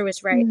Professor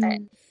was right, that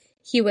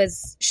she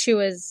was,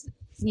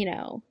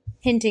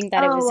 hinting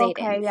that it was Xaden.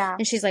 Okay, yeah.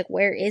 And she's like,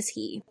 where is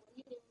he?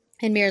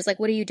 And Mira's like,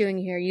 what are you doing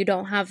here? You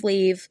don't have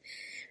leave.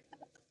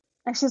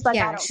 And she's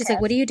like, she's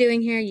like, what are you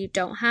doing here? You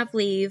don't have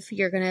leave.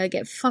 You're going to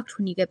get fucked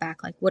when you get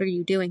back. Like, what are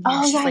you doing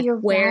here? She's like,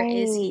 where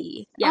is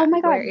he? Yeah, oh my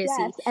God, where is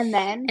he? And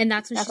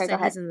that's when she said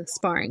he's in the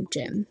sparring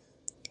gym.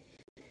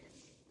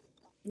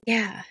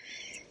 Yeah.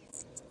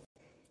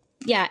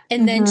 Yeah,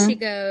 and then she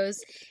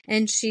goes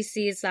and she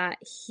sees that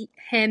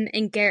him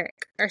and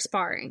Garrick are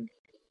sparring.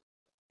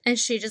 And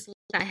she just looks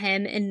at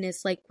him and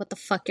is like, what the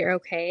fuck, you're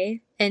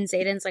okay? And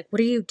Xaden's like, what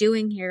are you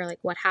doing here? Like,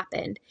 what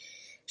happened?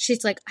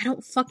 She's like, I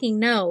don't fucking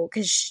know.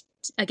 Because,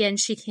 again,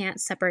 she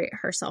can't separate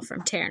herself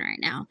from Taryn right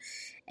now.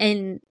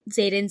 And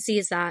Xaden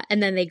sees that,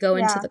 and then they go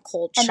into the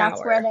cold shower. And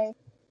that's where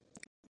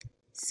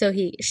so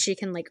she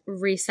can, like,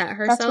 reset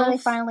herself. That's where they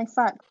finally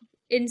fuck.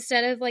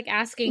 Instead of, like,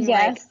 asking,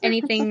 like,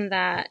 anything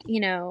that,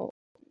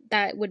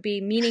 that would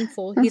be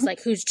meaningful, he's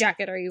like, whose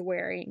jacket are you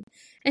wearing?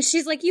 And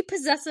she's like, you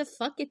possessive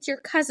fuck, it's your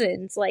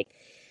cousin's. Like,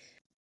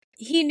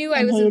 he knew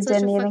I was in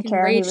such a fucking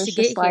rage to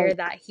get here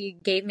that he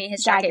gave me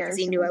his jacket because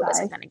he knew I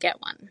wasn't going to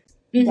get one.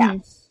 Yeah.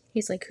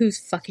 He's like, whose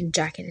fucking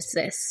jacket is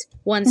this?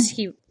 Once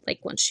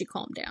she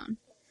calmed down.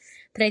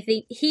 But I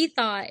think he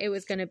thought it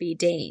was going to be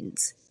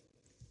Dane's.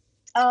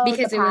 Oh,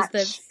 because it was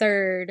the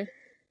third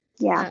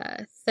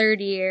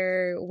third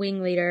year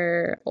wing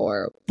leader,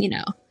 or,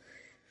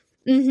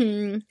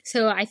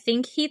 So I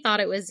think he thought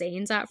it was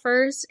Zane's at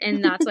first,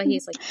 and that's why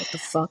he's like, what the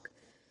fuck?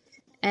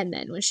 And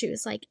then when she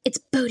was like, it's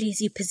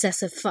Bodhi's, you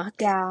possessive fuck.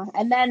 Yeah,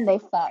 and then they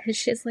fuck.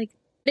 She's like,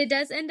 it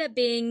does end up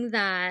being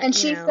that, and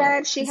she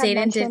said she had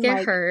Xaden did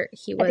get hurt. I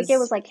think it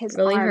was like his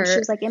really arm. hurt. She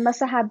was like, it must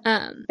have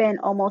been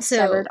almost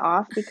severed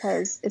off,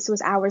 because this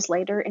was hours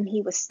later, and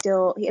it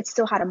still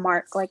had a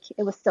mark, like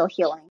it was still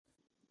healing.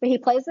 But he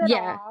plays it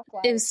off.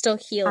 Like, it was still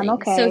healing. I'm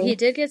okay. So he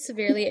did get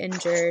severely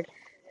injured.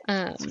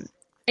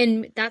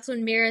 And that's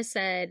when Mira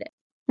said,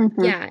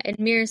 and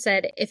Mira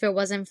said, if it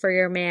wasn't for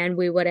your man,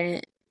 we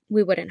wouldn't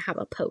have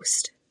a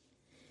post.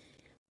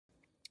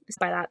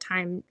 By that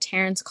time,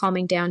 Terrence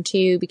calming down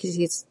too, because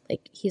he's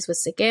with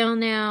Sigale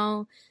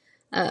now.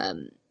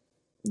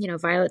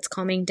 Violet's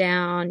calming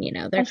down.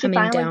 They're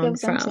coming down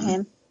from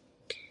him.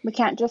 We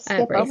can't just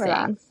skip over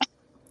that.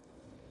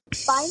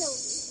 Finally,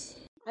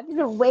 I've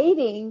been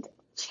waiting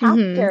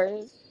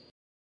chapters.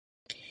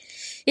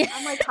 Yeah.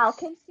 I'm like, how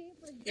can she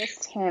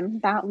resist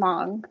him that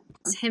long?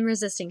 It's him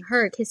resisting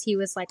her, because he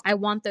was like, I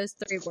want those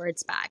 3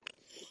 words back.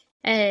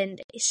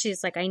 And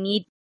she's like, I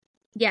need.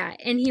 Yeah,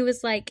 and he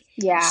was like,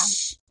 yeah.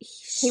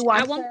 He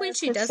wants at one point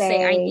she does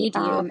say, I need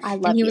you. I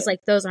love and he you. was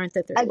like, those aren't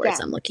the 3 words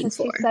I'm looking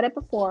for. He said it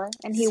before,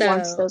 and he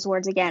wants those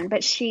words again.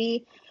 But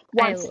she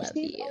wants, I love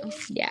you.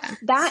 Yeah.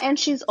 That, and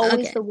she's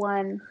always the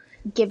one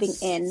giving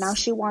in. Now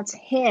she wants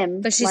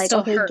him, but she's like, still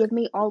okay, hurt. give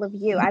me all of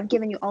you. I've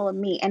given you all of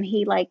me. And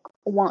he, like,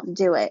 won't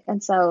do it.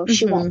 And so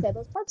she won't say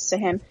those words to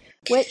him,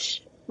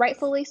 which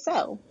rightfully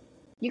so.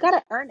 You got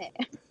to earn it.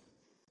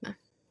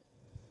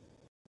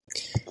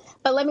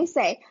 But let me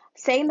say,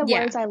 saying the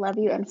words I love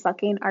you and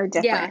fucking are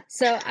different. Yeah,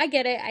 so I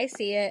get it. I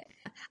see it.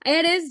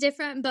 It is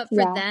different, but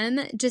for them,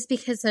 just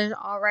because they're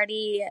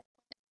already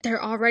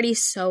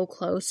so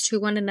close to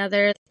one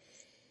another,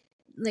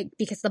 like,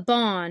 because the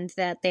bond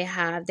that they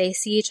have, they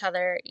see each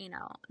other,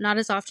 not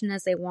as often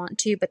as they want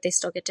to, but they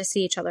still get to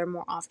see each other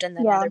more often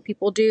than other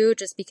people do,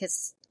 just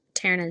because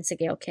Taryn and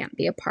Sigale can't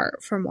be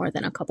apart for more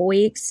than a couple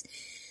weeks.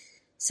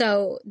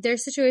 So their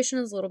situation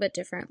is a little bit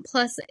different.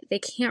 Plus, they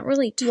can't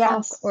really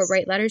talk or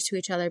write letters to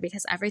each other,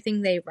 because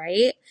everything they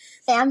write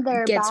and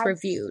their gets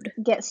reviewed,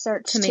 get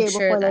searched to make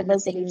sure that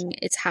nothing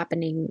is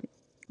happening.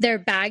 Their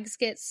bags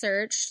get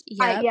searched.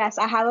 Yep. Yes,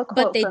 I have a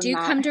quote. But they do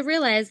come to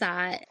realize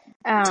that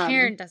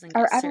Taryn doesn't get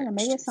searched. I don't know,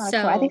 maybe it's not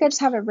a quote. I think I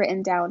just have it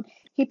written down.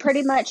 He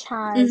pretty much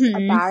has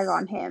a bag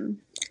on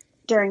him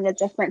during the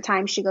different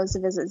times she goes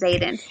to visit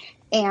Xaden,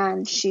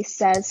 and she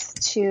says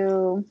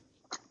to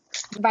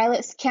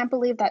Violet, can't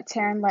believe that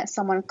Taryn let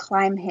someone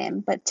climb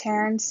him, but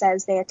Taryn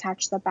says they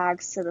attached the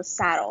bags to the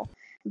saddle.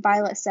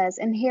 Violet says,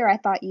 and here I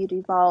thought you'd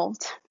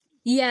evolved.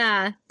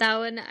 Yeah, that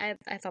one, I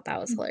thought that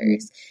was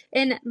hilarious.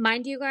 And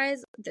mind you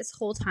guys, this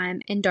whole time,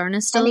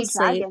 Indarna's still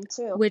asleep,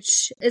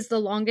 which is the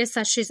longest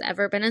that she's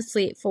ever been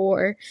asleep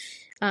for.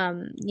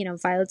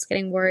 Violet's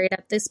getting worried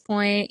at this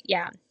point.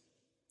 Yeah,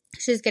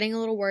 she's getting a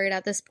little worried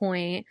at this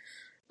point.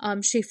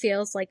 She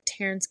feels like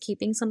Taryn's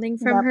keeping something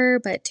from her,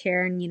 but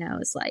Taryn,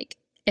 is like,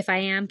 if I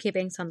am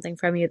keeping something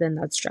from you, then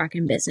that's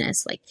dragon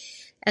business. Like,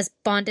 as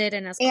bonded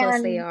and as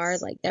close they are,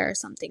 like, there are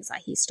some things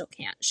that he still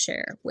can't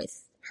share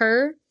with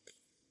her.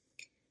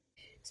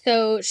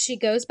 So she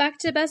goes back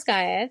to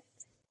Basgiath,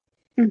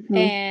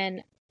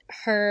 and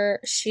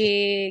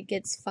she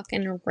gets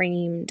fucking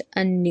reamed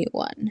a new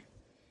one.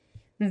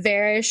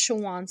 Varish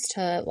wants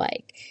to,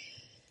 like,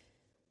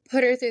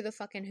 put her through the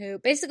fucking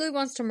hoop, basically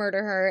wants to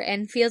murder her,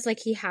 and feels like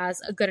he has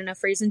a good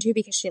enough reason to,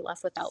 because she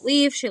left without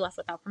leave, she left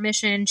without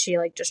permission, she,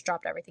 like, just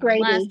dropped everything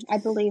Grady, and left. I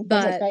believe.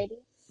 Was it Grady?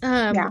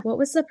 What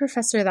was the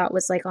professor that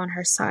was, like, on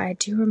her side?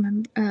 Do you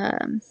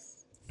remember?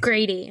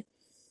 Grady.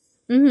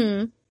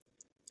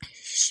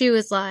 She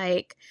was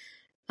like,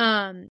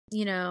 dragon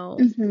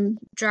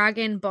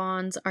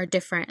bonds are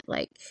different.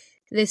 Like,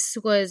 this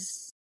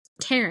was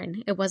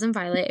Taryn. It wasn't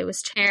Violet. It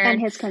was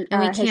Taryn.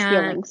 And we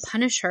can't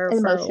punish her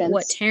for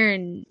what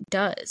Taryn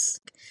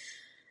does.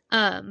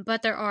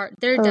 But there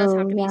does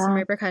have to be some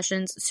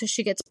repercussions. So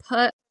she gets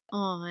put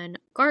on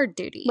guard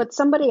duty. With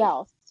somebody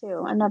else,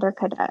 too. Another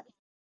cadet.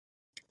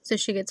 So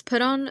she gets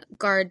put on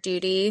guard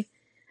duty.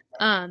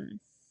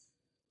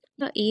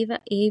 Eva.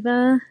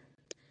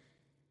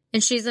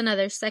 And she's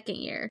another second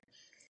year.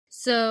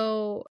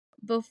 So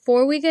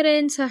before we get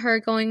into her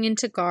going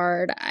into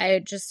guard,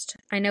 I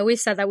know we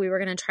said that we were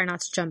going to try not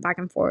to jump back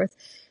and forth,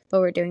 but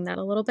we're doing that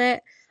a little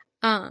bit.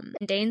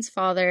 Dane's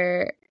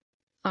father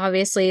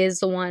obviously is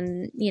the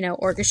one,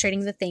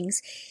 orchestrating the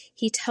things.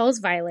 He tells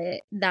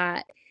Violet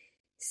that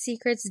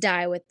secrets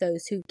die with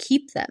those who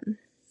keep them.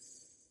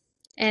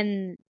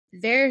 And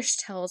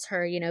Varish tells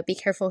her, be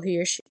careful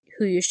who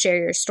you share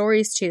your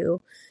stories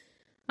to.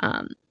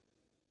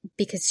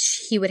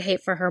 Because he would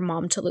hate for her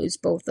mom to lose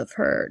both of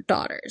her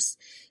daughters,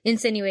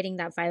 insinuating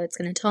that Violet's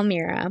going to tell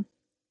Mira,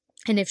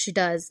 and if she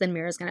does, then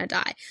Mira's going to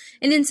die,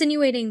 and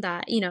insinuating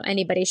that,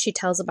 anybody she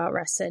tells about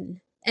Reston,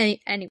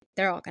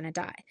 they're all going to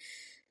die.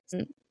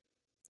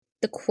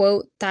 The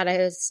quote that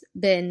has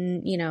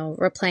been,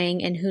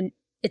 replaying and who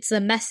it's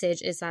the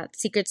message is that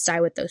secrets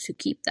die with those who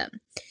keep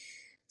them.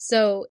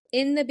 So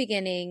in the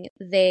beginning,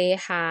 they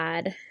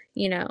had,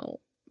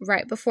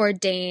 right before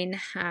Dane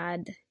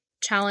had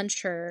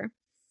challenged her,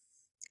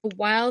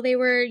 while they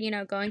were,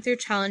 going through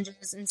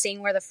challenges and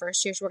seeing where the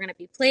first years were going to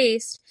be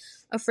placed,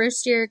 a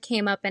first year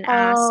came up and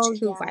asked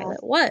who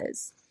Violet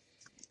was.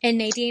 And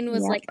Nadine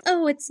was like,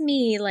 oh, it's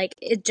me, like,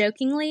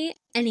 jokingly,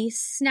 and he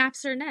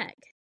snaps her neck.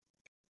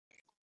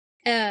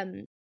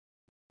 And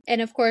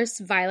of course,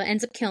 Violet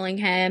ends up killing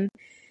him.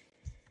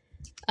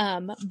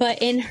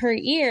 But in her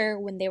ear,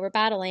 when they were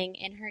battling,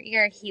 in her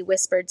ear, he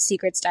whispered,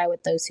 secrets die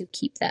with those who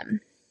keep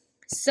them.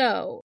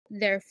 So,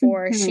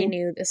 therefore, she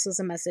knew this was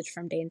a message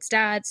from Dane's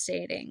dad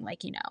stating,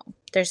 like,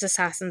 there's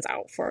assassins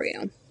out for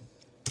you.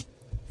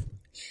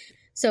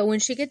 So, when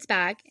she gets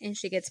back and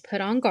she gets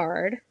put on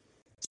guard,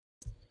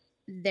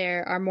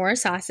 there are more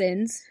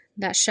assassins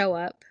that show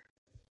up.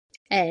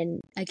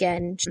 And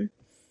again,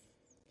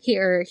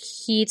 here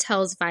he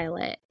tells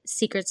Violet,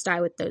 secrets die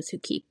with those who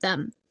keep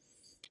them.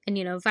 And,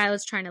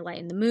 Violet's trying to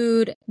lighten the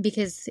mood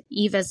because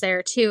Eva's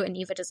there too, and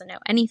Eva doesn't know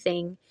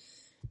anything.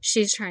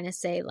 She's trying to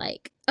say,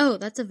 like, oh,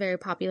 that's a very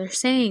popular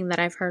saying that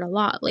I've heard a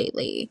lot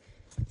lately.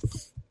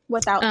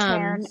 Without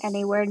Taryn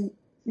anywhere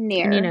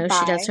near. And,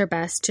 she does her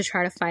best to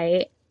try to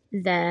fight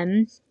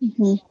them.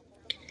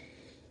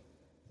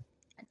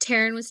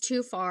 Taryn was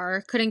too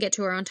far, couldn't get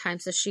to her on time,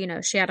 so she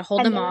had to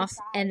hold them off.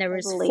 And there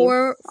was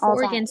four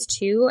against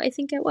 2, I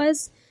think it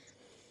was.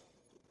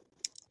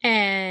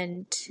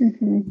 And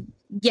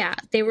yeah,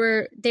 they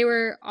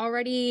were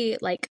already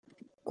like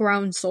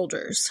grown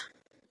soldiers.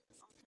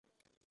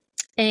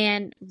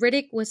 And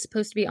Riddick was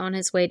supposed to be on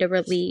his way to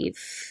relieve,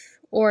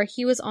 or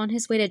he was on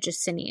his way to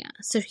Jacinia.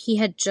 So he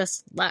had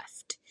just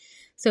left.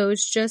 So it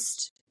was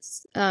just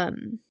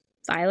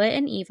Violet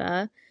and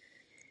Eva,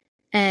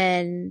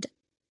 and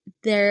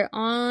they're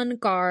on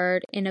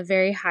guard in a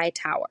very high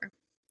tower.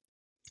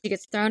 She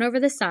gets thrown over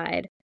the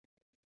side.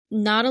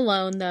 Not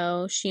alone,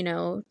 though.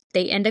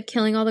 They end up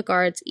killing all the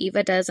guards.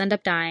 Eva does end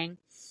up dying.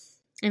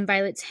 And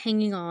Violet's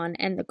hanging on,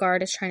 and the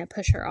guard is trying to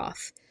push her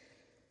off.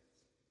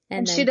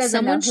 And then she doesn't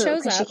someone know who,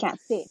 shows up, she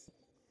can't see.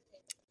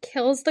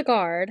 Kills the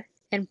guard,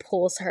 and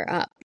pulls her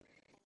up.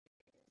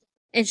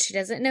 And she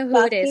doesn't know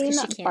who it is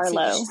because she can't see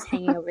because she's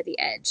hanging over the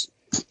edge.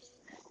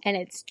 And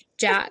it's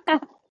Jack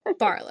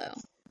Barlow.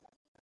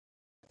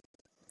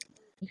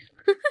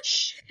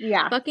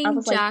 Yeah.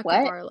 Fucking Jack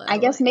Barlow. I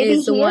guess maybe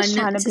he is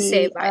trying to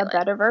be a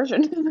better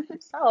version of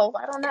himself.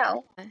 I don't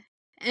know.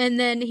 And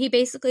then he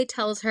basically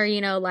tells her,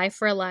 life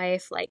for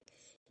life, like,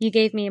 you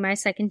gave me my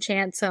second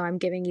chance, so I'm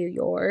giving you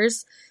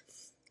yours,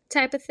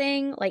 type of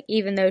thing. Like,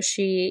 even though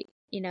she,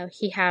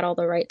 he had all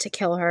the right to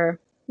kill her.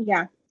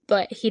 Yeah.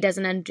 But he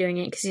doesn't end up doing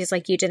it because he's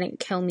like, you didn't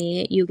kill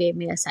me, you gave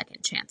me a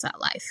second chance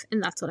at life,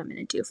 and that's what I'm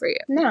going to do for you.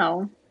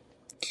 No.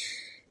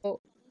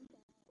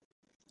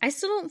 I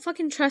still don't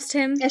fucking trust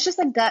him. It's just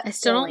a gut. I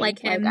still don't like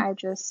him. I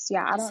don't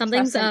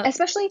something's trust him. Up.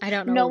 Especially I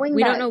don't know. Knowing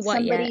we that don't know what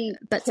somebody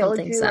yet, but killed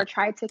something's you up. Or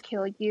tried to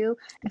kill you.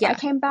 If I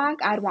came back,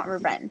 I'd want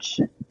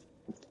revenge.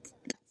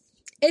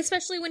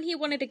 Especially when he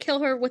wanted to kill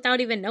her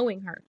without even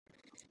knowing her.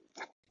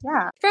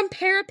 Yeah. From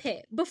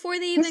parapet. Before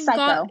they even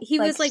got...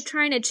 He was like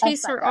trying to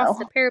chase her off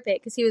the parapet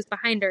because he was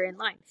behind her in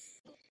line.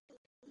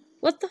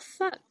 What the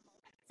fuck?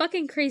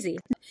 Fucking crazy.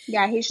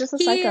 Yeah, he's just a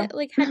psycho.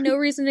 He had no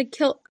reason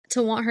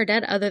to want her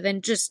dead other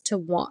than just to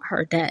want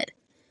her dead.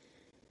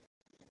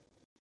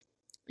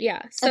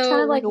 Yeah,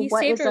 so when he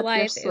saved her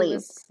life, it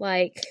was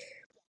like,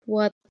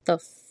 what the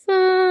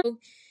fuck?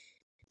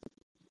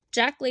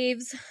 Jack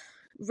leaves.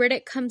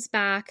 Riddick comes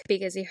back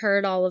because he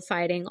heard all the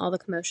fighting, all the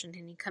commotion,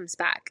 and he comes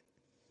back.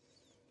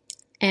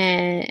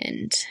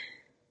 And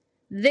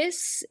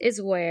this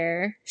is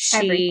where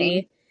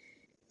she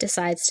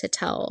decides to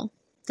tell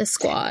the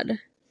squad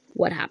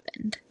what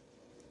happened.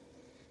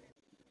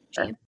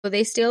 Sure. So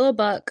they steal a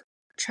book,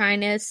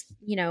 trying to,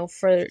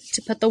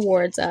 to put the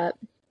wards up.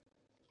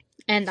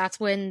 And that's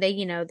when they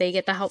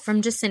get the help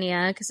from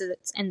Jacinia because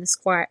it's in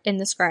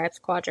the scribes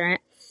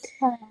quadrant.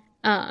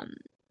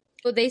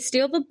 So they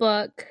steal the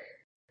book,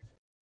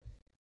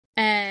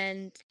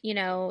 and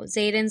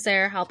Xaden's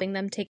there helping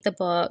them take the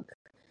book.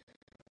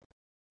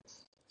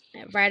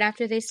 Right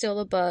after they steal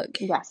the book,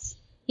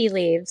 he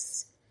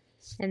leaves,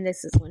 and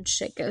this is when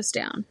shit goes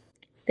down.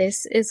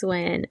 This is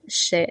when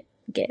shit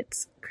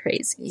gets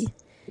crazy.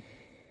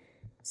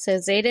 So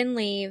Xaden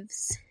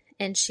leaves,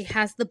 and she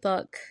has the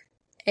book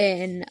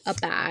in a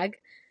bag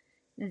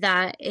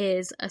that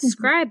is a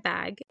scribe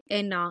bag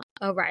and not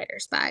a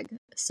writer's bag.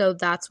 So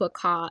that's what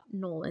caught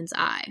Nolan's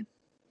eye.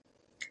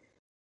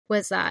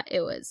 Was that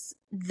it was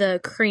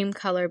the cream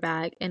color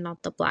bag and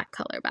not the black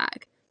color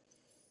bag.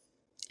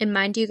 And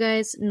mind you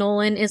guys,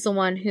 Nolan is the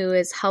one who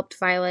has helped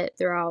Violet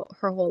throughout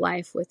her whole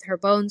life with her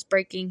bones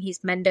breaking.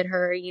 He's mended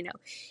her,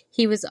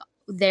 he was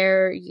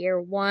there year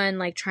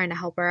 1, trying to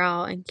help her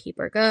out and keep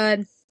her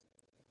good.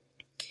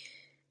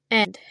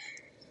 And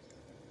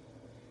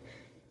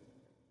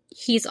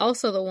he's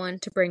also the one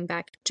to bring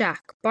back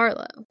Jack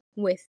Barlow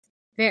with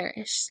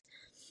Varys.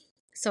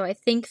 So I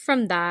think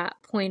from that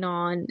point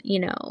on,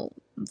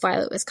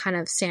 Violet was kind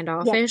of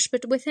standoffish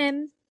but with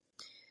him.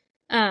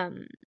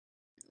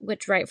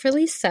 Which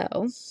rightfully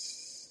so.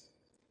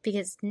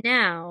 Because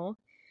now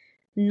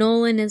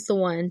Nolan is the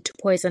one to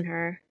poison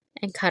her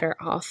and cut her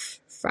off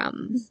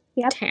from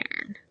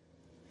Taryn.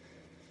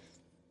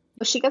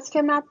 She gets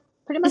kidnapped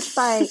pretty much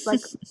by,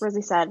 like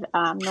Rosie said,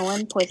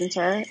 Nolan poisons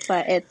her,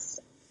 but it's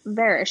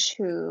Varish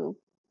who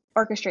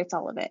orchestrates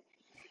all of it.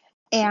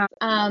 And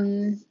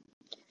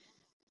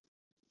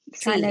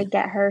trying to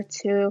get her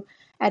to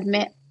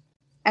admit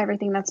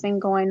everything that's been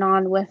going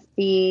on with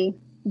the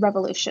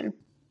revolution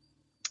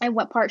and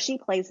what part she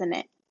plays in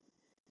it.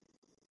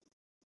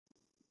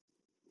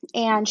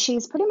 And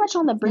she's pretty much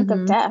on the brink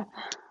of death.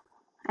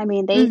 I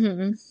mean,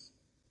 they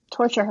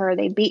torture her,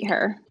 they beat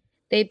her.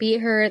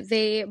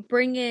 They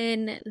bring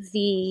in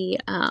the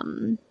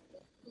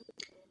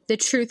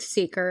truth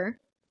seeker,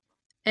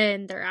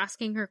 and they're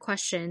asking her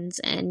questions,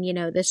 and, you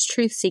know, this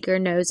truth seeker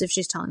knows if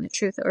she's telling the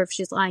truth or if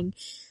she's lying.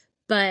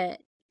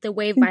 But the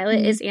way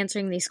Violet is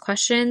answering these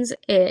questions,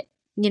 it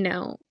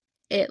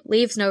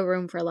leaves no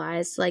room for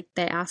lies. Like,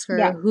 they ask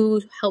her,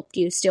 who helped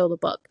you steal the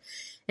book?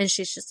 And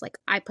she's just like,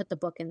 I put the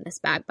book in this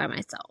bag by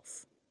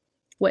myself,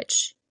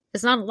 which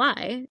is not a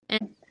lie.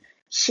 And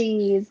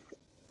she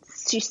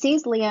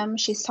sees Liam,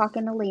 she's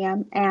talking to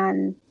Liam,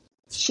 and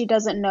she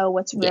doesn't know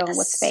what's real and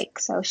what's fake.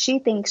 So she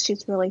thinks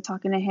she's really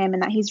talking to him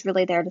and that he's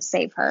really there to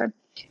save her.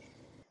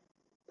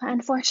 But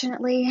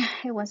unfortunately,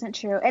 it wasn't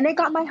true. And it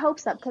got my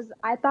hopes up because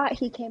I thought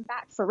he came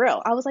back for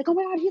real. I was like, oh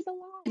my God, he's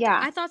alive. Yeah.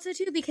 I thought so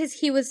too, because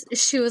she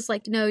was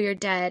like, no, you're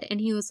dead. And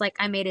he was like,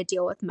 I made a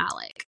deal with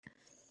Malik.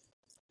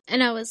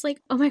 And I was like,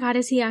 oh my God,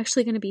 is he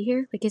actually going to be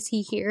here? Like, is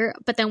he here?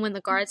 But then when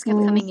the guards kept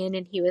coming in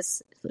and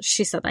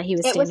she said that he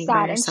was standing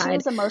by her side. She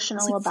was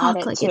emotional about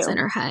it, like, too. It's in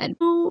her head.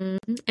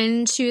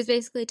 And she was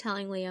basically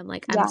telling Liam,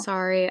 like, I'm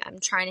sorry, I'm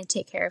trying to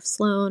take care of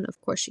Sloane. Of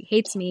course, she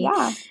hates me.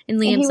 Yeah. And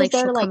Liam's like,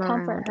 she'll come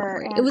comfort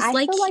around. her. It was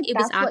like it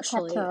was that's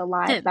actually what kept her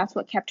alive. him. That's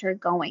what kept her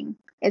going.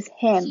 Is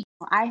him.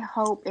 I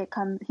hope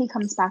he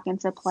comes back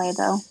into play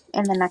though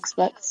in the next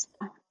books.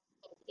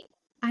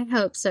 I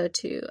hope so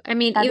too. I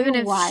mean, That'd even be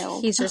if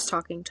wild. he's just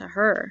talking to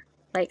her,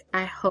 like,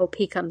 I hope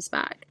he comes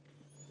back.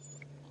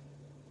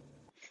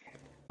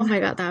 Oh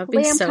my God, that would be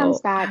Liam so... comes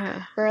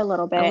back for a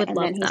little bit and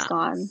then he's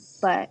gone.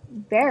 But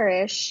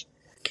Varish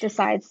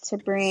decides to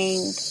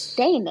bring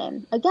Dane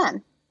in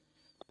again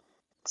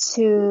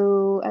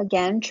to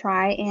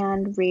try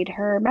and read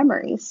her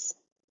memories.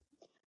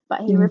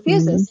 But he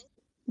refuses.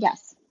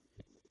 Yes.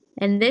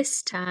 And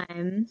this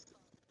time,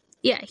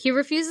 he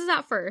refuses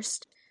at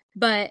first,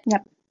 but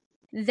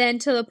then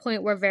to the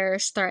point where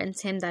Varish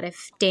threatens him that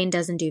if Dane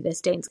doesn't do this,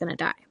 Dane's gonna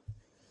die.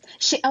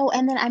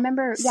 And then I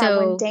remember,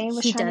 when Dane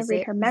was trying to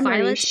read her memories,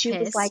 Violet's she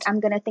was like, I'm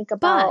gonna think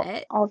about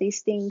all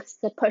these things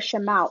to push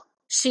him out.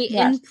 She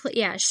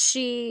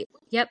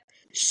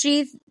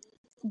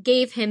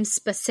gave him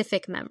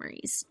specific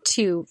memories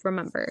to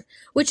remember,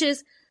 which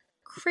is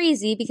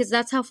crazy because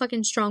that's how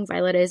fucking strong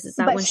Violet is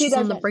that when she's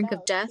on the brink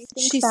of death,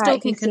 she still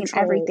can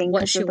control everything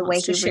what she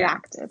wants to share.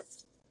 Reacted.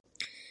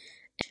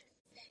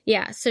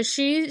 Yeah, so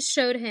she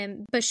showed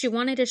him, but she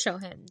wanted to show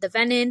him the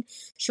venin.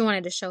 She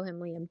wanted to show him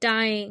Liam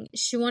dying.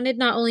 She wanted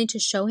not only to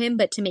show him,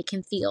 but to make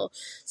him feel.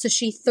 So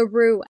she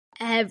threw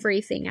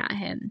everything at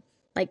him,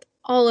 like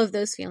all of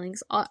those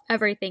feelings,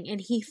 everything. And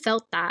he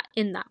felt that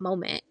in that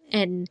moment.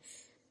 And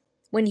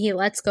when he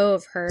lets go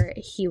of her,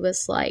 he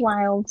was like,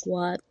 wild.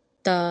 What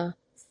the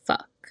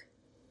fuck?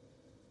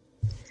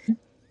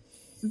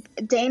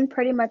 Dane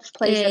pretty much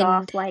plays it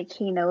off like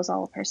he knows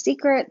all of her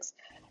secrets.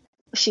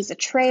 She's a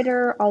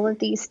traitor, all of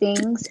these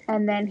things.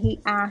 And then he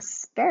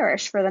asks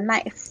Varish for the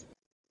knife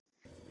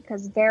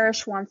because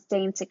Varish wants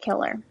Dane to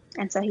kill her.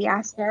 And so he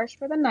asks Varish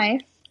for the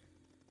knife.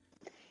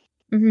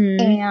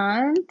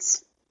 And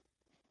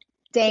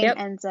Dane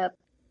ends up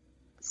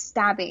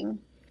stabbing,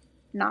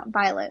 not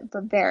Violet,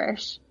 but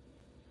Varish.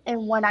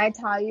 And when I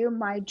tell you,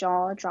 my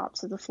jaw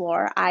dropped to the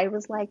floor. I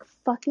was like,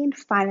 fucking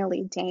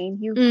finally, Dane.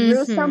 You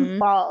grew some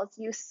balls.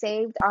 You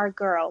saved our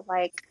girl.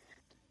 Like,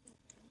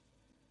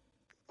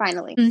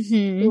 finally.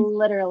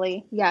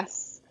 Literally,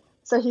 yes.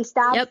 So he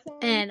stabs him.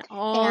 And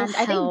I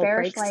think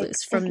Varish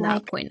breaks from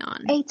that point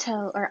on.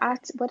 Ato, or how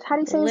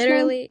do you say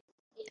literally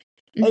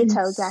his name?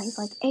 Ato, yeah. He's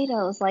like,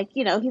 Ato's like,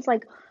 he's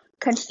like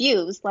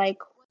confused. Like,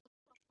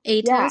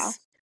 Atos?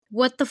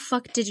 What the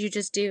fuck did you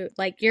just do?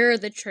 Like, you're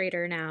the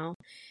traitor now.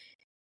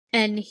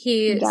 And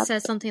he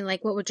says something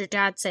like, what would your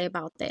dad say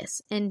about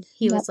this? And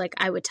he was like,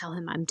 I would tell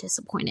him I'm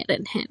disappointed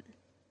in him.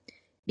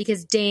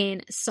 Because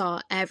Dane saw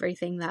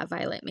everything that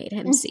Violet made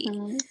him see.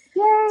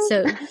 Yay!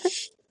 So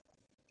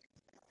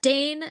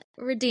Dane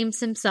redeems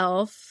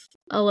himself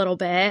a little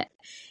bit.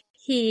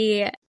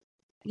 He,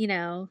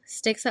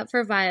 sticks up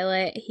for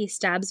Violet. He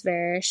stabs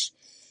Varish.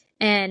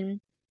 And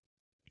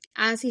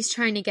as he's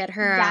trying to get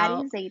her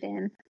out,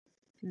 Xaden.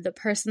 The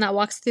person that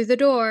walks through the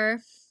door,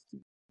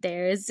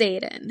 there's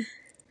Xaden.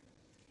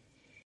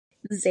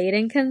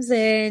 Xaden comes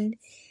in,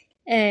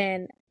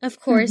 and of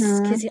course,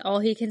 because all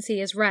he can see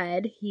is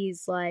red,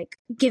 he's like,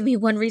 give me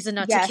one reason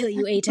not to kill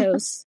you,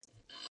 Atos.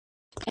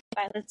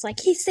 Violet's like,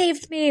 he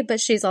saved me, but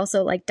she's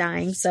also like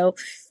dying, so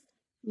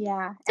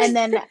yeah. And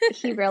then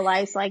he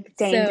realized like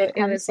Dane so did it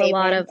come was a save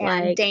lot him, of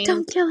and like, Dane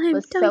don't kill him,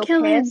 was don't so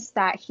kill him. pissed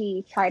that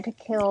he tried to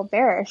kill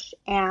Barish,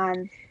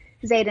 and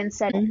Xaden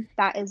said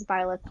that is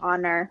Violet's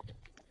honor.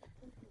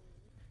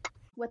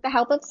 With the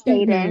help of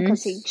Xaden,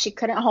 because she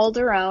couldn't hold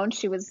her own,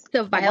 she was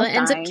so Violet almost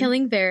ends dying. up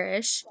killing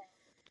Barish.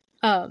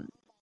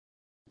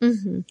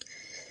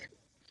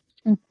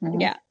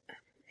 Yeah.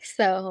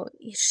 So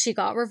she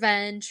got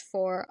revenge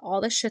for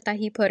all the shit that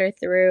he put her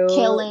through,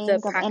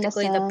 Killings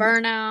practically of the innocent.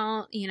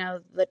 burnout, you know,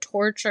 the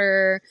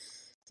torture,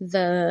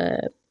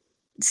 the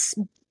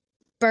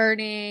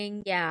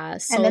burning, yeah,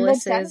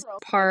 Solas's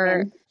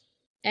part,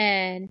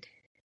 and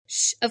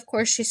of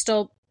course she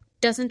still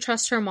doesn't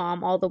trust her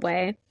mom all the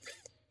way,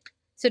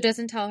 so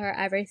doesn't tell her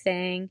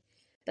everything.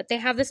 But they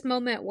have this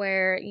moment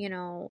where, you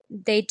know,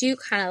 they do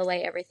kind of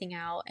lay everything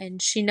out,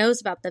 and she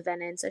knows about the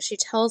venin, so she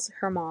tells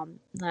her mom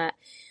that,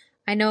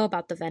 I know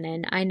about the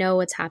venin, I know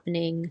what's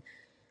happening,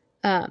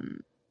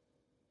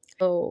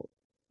 so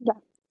yeah.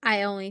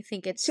 I only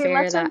think it's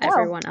fair that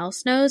everyone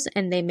else knows,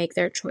 and they make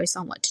their choice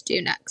on what to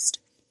do next.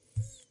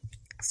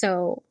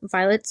 So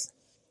Violet's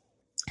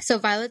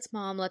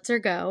mom lets her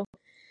go,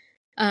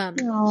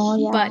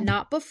 but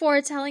not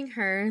before telling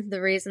her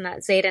the reason that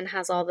Xaden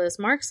has all those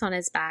marks on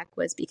his back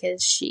was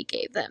because she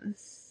gave them.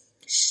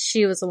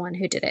 She was the one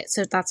who did it,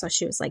 so that's why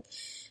she was like,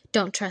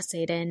 don't trust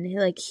Xaden,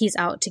 like, he's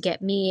out to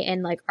get me,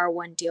 and like, our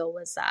one deal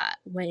was that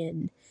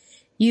when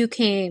you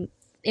came,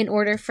 in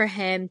order for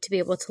him to be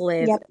able to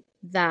live,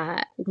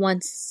 that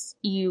once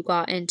you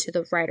got into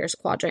the Rider's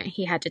Quadrant,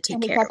 he had to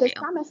take care of you.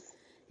 Promise.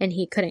 And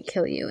he couldn't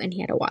kill you, and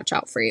he had to watch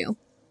out for you.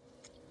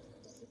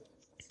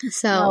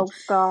 So, oh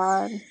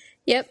God.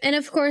 Yep, and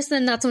of course,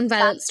 then that's when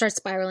Violet starts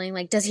spiraling,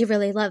 like, does he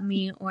really love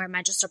me, or am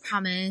I just a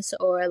promise,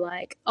 or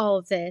like, all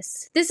of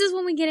this. This is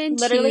when we get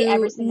into literally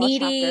every single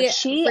needy,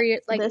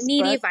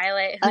 needy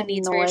Violet, who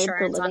needs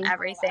reassurance on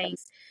everything.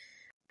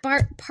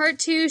 Part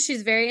 2,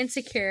 she's very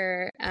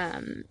insecure,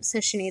 so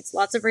she needs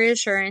lots of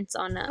reassurance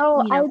on,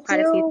 quite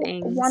a few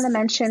things. I do want to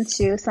mention,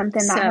 too,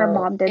 something that her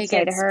mom did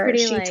say to her.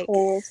 She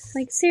told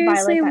seriously,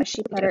 Violet that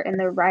she put her in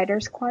the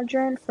Rider's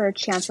Quadrant for a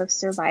chance of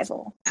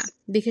survival. Yeah,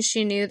 because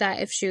she knew that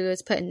if she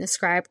was put in the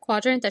Scribe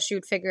Quadrant, that she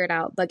would figure it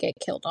out but get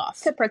killed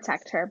off. To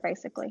protect her,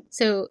 basically.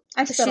 So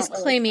she's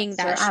claiming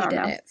that she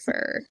did it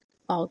for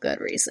all good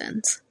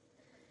reasons.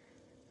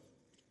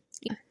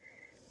 Yeah.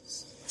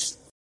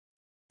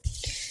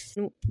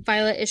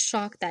 Violet is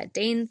shocked that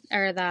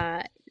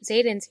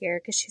Xaden's here,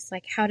 because she's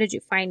like, how did you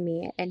find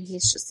me? And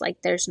he's just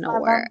like, there's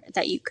nowhere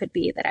that you could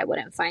be that I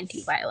wouldn't find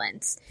you,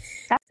 Violence.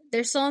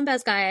 They're still in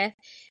Besgaia,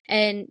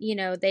 and, you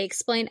know, they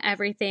explain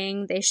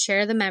everything. They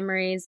share the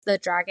memories. The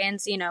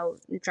dragons,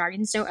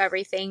 dragons know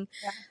everything.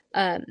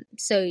 Yeah.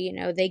 So, you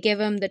know, they give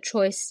them the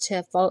choice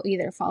to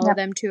either follow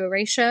them to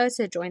Erasia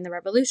to join the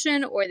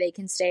revolution, or they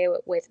can stay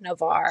with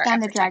Navarre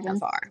and protect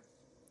Navarre.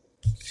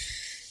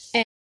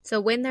 So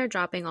when they're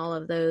dropping all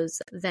of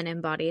those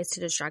venin bodies to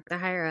distract the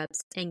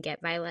higher-ups and get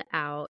Violet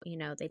out, you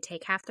know, they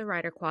take half the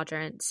Rider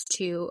Quadrants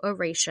to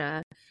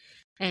Erasia,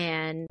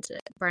 and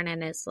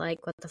Brennan is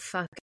like, what the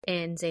fuck?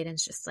 And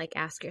Xaden's just like,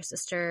 ask your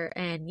sister.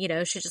 And, you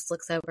know, she just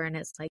looks over and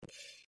is like,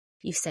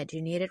 you said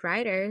you needed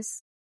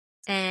riders.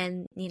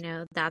 And, you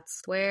know,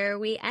 that's where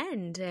we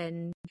end.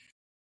 And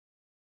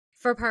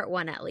for part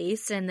 1 at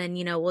least, and then,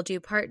 you know, we'll do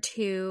part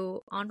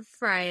 2 on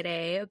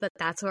Friday, but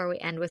that's where we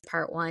end with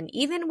part 1.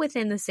 Even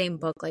within the same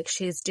book, like,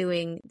 she's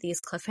doing these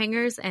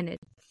cliffhangers, and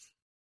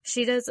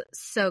she does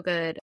so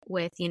good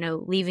with, you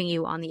know, leaving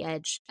you on the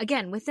edge,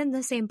 again, within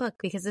the same book,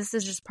 because this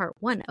is just part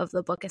 1 of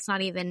the book. It's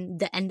not even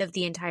the end of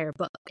the entire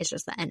book, it's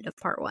just the end of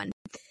part 1.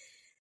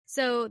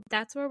 So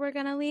that's where we're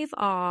gonna leave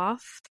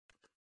off.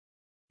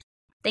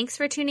 Thanks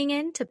for tuning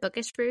in to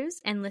Bookish Brews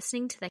and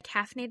listening to the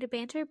caffeinated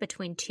banter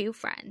between two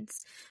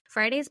friends.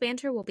 Friday's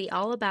banter will be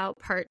all about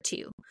part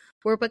 2.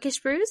 We're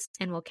Bookish Brews,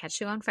 and we'll catch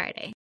you on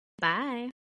Friday. Bye!